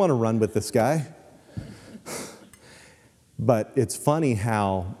 I don't want to run with this guy. But it's funny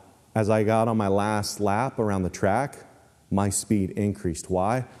how, as I got on my last lap around the track, my speed increased.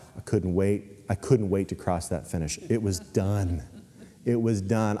 Why? I couldn't wait to cross that finish. It was done. It was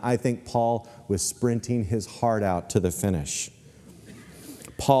done. I think Paul was sprinting his heart out to the finish.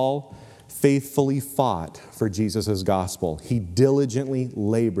 Paul faithfully fought for Jesus' gospel. He diligently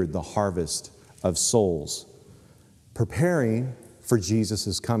labored the harvest of souls, preparing for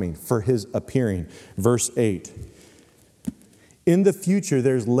Jesus' coming, for his appearing. Verse 8. In the future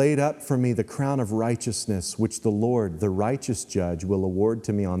there's laid up for me the crown of righteousness, which the Lord, the righteous judge, will award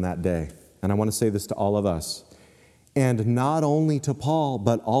to me on that day. And I want to say this to all of us. And not only to Paul,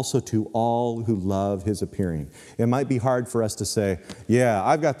 but also to all who love his appearing. It might be hard for us to say, yeah,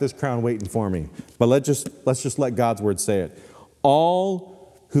 I've got this crown waiting for me. But let's just let God's word say it.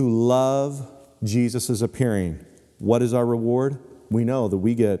 All who love Jesus' appearing, what is our reward? We know that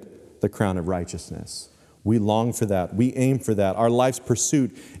we get the crown of righteousness. We long for that. We aim for that. Our life's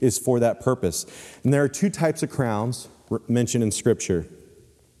pursuit is for that purpose. And there are two types of crowns mentioned in Scripture.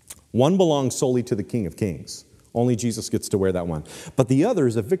 One belongs solely to the King of Kings. Only Jesus gets to wear that one. But the other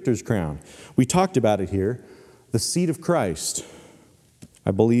is a victor's crown. We talked about it here. The seat of Christ.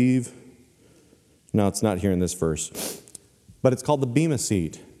 I believe, no, it's not here in this verse. But it's called the Bema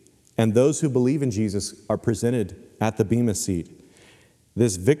seat. And those who believe in Jesus are presented at the Bema seat.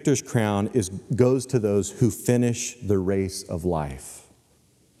 This victor's crown goes to those who finish the race of life.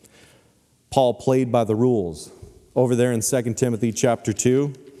 Paul played by the rules. Over there in 2 Timothy chapter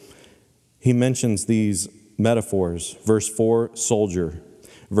 2, he mentions these metaphors. Verse 4, soldier.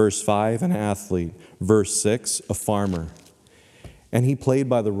 Verse 5, an athlete. Verse 6, a farmer. And he played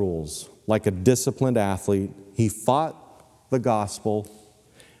by the rules. Like a disciplined athlete, he fought the gospel,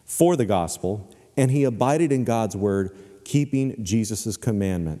 for the gospel, and he abided in God's word, keeping Jesus'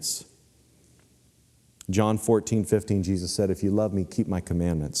 commandments. John 14:15, Jesus said, if you love me, keep my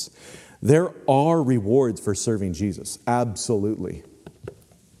commandments. There are rewards for serving Jesus, absolutely.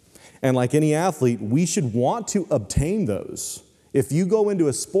 And like any athlete, we should want to obtain those. If you go into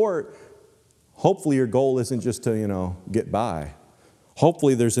a sport, hopefully your goal isn't just to, get by.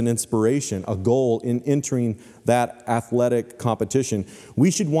 Hopefully there's an inspiration, a goal in entering that athletic competition.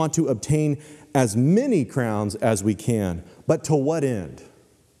 We should want to obtain as many crowns as we can. But to what end?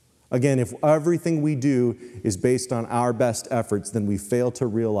 Again, if everything we do is based on our best efforts, then we fail to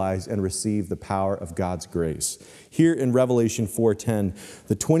realize and receive the power of God's grace. Here in Revelation 4:10,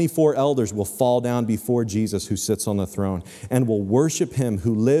 the 24 elders will fall down before Jesus who sits on the throne and will worship him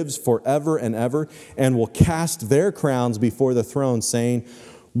who lives forever and ever, and will cast their crowns before the throne, saying,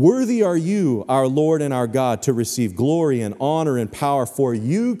 worthy are you, our Lord and our God, to receive glory and honor and power, for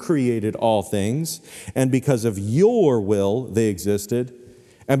you created all things, and because of your will they existed,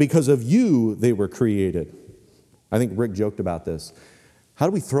 and because of you they were created. I think Rick joked about this. How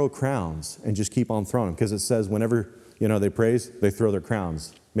do we throw crowns and just keep on throwing them? Because it says whenever they praise, they throw their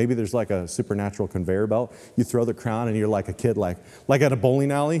crowns. Maybe there's like a supernatural conveyor belt. You throw the crown and you're like a kid, like at a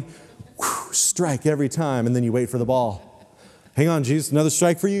bowling alley. Whew, strike every time, and then you wait for the ball. Hang on, Jesus, another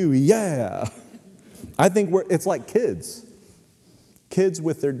strike for you. Yeah. I think it's like kids. Kids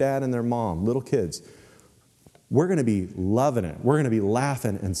with their dad and their mom, little kids. We're going to be loving it. We're going to be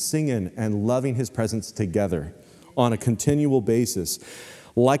laughing and singing and loving his presence together on a continual basis.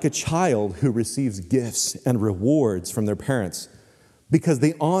 Like a child who receives gifts and rewards from their parents because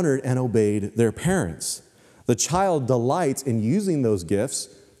they honored and obeyed their parents. The child delights in using those gifts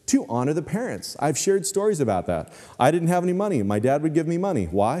to honor the parents. I've shared stories about that. I didn't have any money. My dad would give me money.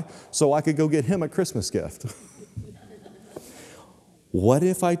 Why? So I could go get him a Christmas gift. What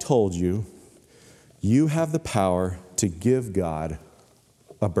if I told you you have the power to give God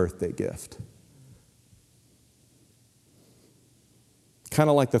a birthday gift? Kind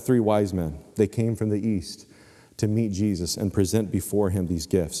of like the 3 wise men. They came from the east to meet Jesus and present before him these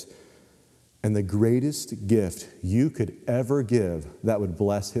gifts. And the greatest gift you could ever give that would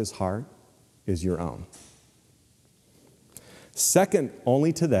bless his heart is your own. Second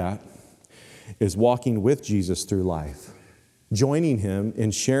only to that is walking with Jesus through life, joining him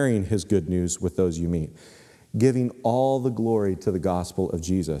in sharing his good news with those you meet, giving all the glory to the gospel of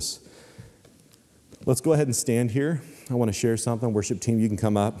Jesus. Let's go ahead and stand here. I want to share something. Worship team, you can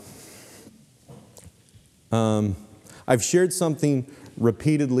come up. I've shared something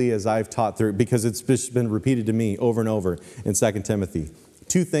repeatedly as I've taught through, because it's just been repeated to me over and over in 2 Timothy.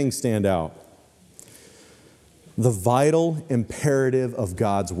 2 things stand out. The vital imperative of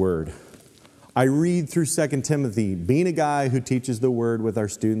God's word. I read through 2 Timothy, being a guy who teaches the word with our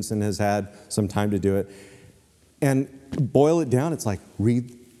students and has had some time to do it, and boil it down, it's like,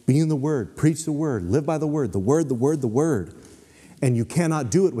 read, be in the word, preach the word, live by the word, the word, the word, the word. And you cannot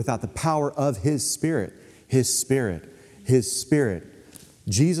do it without the power of his Spirit, his Spirit, his Spirit.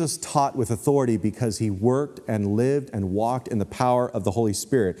 Jesus taught with authority because he worked and lived and walked in the power of the Holy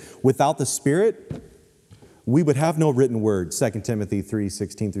Spirit. Without the Spirit, we would have no written word, 2 Timothy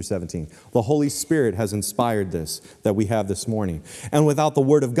 3:16 through 17. The Holy Spirit has inspired this that we have this morning. And without the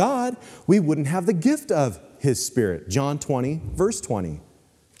Word of God, we wouldn't have the gift of his Spirit. John 20, verse 20.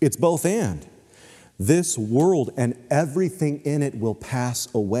 It's both and. This world and everything in it will pass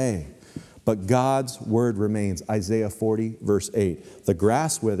away, but God's word remains. Isaiah 40, verse 8. The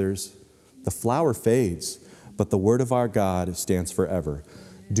grass withers, the flower fades, but the word of our God stands forever.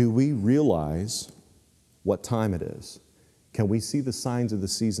 Do we realize what time it is? Can we see the signs of the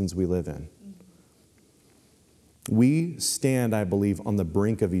seasons we live in? We stand, I believe, on the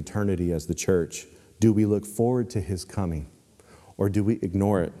brink of eternity as the church. Do we look forward to his coming, or do we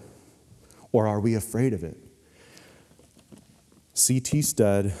ignore it? Or are we afraid of it? C.T.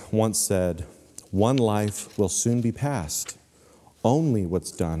 Studd once said, "One life will soon be past. Only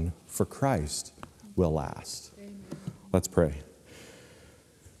what's done for Christ will last." Amen. Let's pray.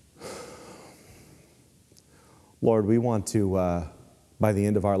 Lord, we want to, by the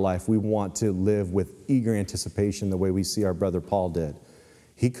end of our life, we want to live with eager anticipation the way we see our brother Paul did.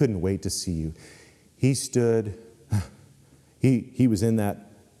 He couldn't wait to see you. He stood, he was in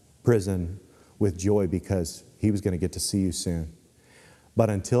that prison with joy because he was going to get to see you soon. But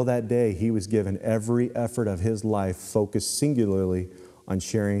until that day, he was given every effort of his life focused singularly on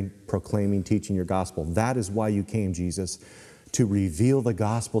sharing, proclaiming, teaching your gospel. That is why you came, Jesus, to reveal the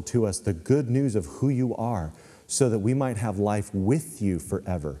gospel to us, the good news of who you are, so that we might have life with you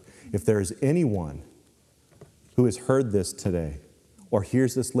forever. If there is anyone who has heard this today or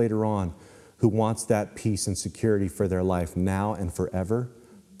hears this later on who wants that peace and security for their life now and forever,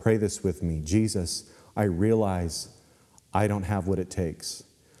 pray this with me. Jesus, I realize I don't have what it takes,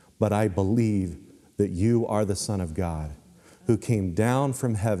 but I believe that you are the Son of God who came down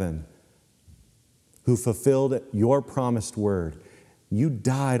from heaven, who fulfilled your promised word. You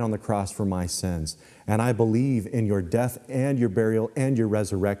died on the cross for my sins, and I believe in your death and your burial and your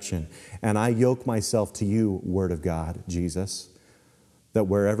resurrection. And I yoke myself to you, Word of God, Jesus, that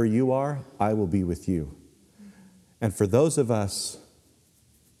wherever you are, I will be with you. And for those of us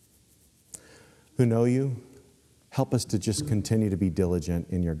who know you, help us to just continue to be diligent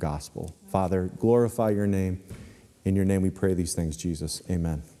in your gospel. Father, glorify your name. In your name we pray these things, Jesus.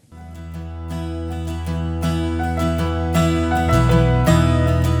 Amen.